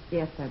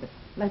 Yes, Herbert.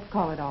 Let's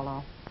call it all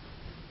off.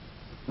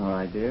 All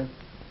right, dear.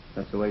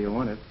 That's the way you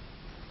want it.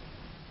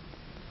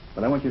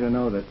 But I want you to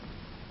know that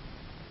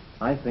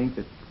I think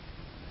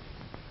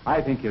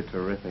you're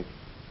terrific.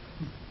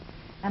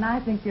 And I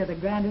think you're the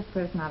grandest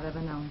person I've ever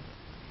known.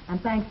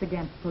 And thanks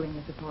again for pulling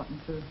this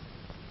important through.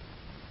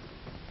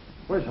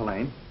 Where's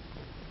Helene?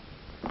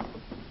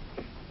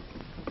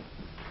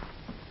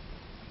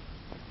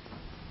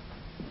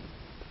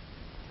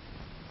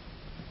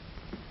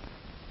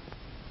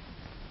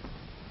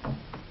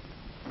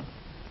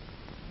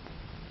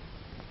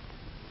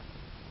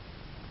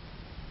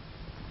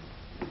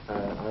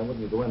 I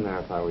wouldn't go in there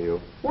if I were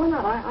you. Why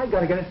not? I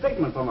got to get a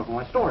statement from her for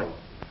my story.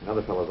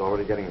 Another fellow's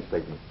already getting a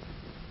statement.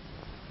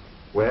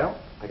 Well,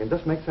 I can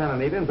just make Santa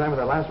Anita in time for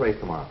their last race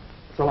tomorrow.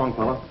 So long,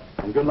 fella.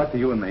 And good luck to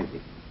you and Maisie.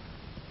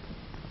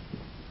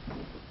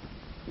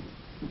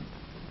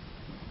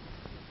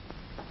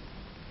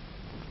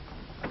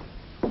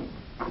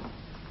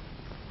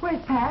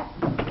 Where's Pat?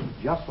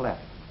 Just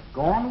left.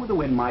 Gone with the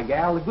wind, my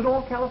gal. The good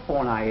old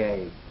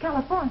California.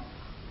 California.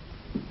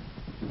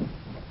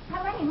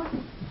 Helene, what?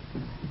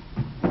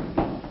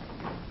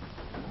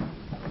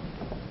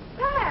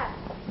 Pat!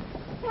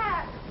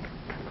 Pat!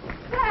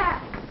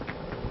 Pat!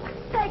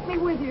 Take me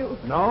with you.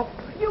 No,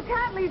 You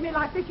can't leave me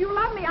like this. You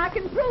love me. I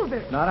can prove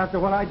it. not after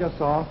what I just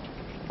saw.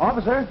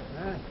 Officer!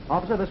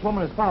 Officer, this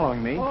woman is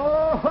following me.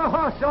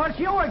 Oh, so it's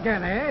you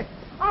again, eh?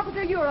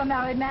 Officer, you're a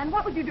married man.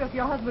 What would you do if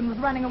your husband was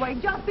running away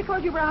just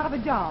because you were out of a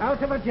job?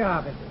 Out of a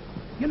job, is it?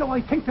 You know,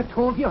 I think they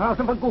told you out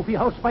of a goofy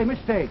house by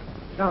mistake.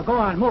 Now, go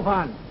on, move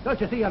on.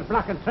 Don't you see you're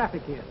blocking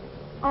traffic here?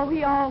 Oh,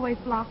 he always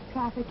blocks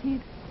traffic.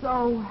 He's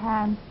so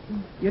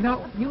handsome. You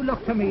know, you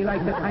look to me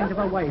like the kind of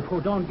a wife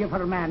who don't give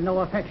her man no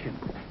affection.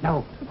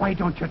 Now, why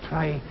don't you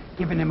try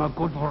giving him a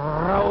good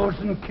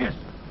rousing kiss?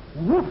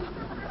 Woof!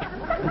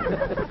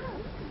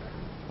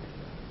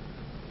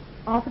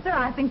 Officer,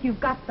 I think you've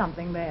got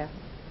something there.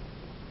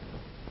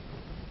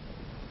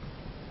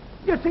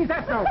 You see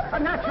that now? A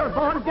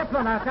natural-born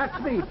diplomat,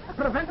 that's me.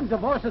 Preventing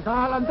divorces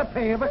all on the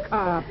pay of a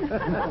car.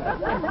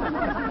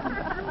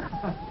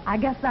 I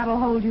guess that'll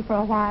hold you for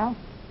a while.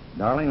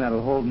 Darling,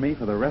 that'll hold me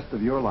for the rest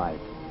of your life.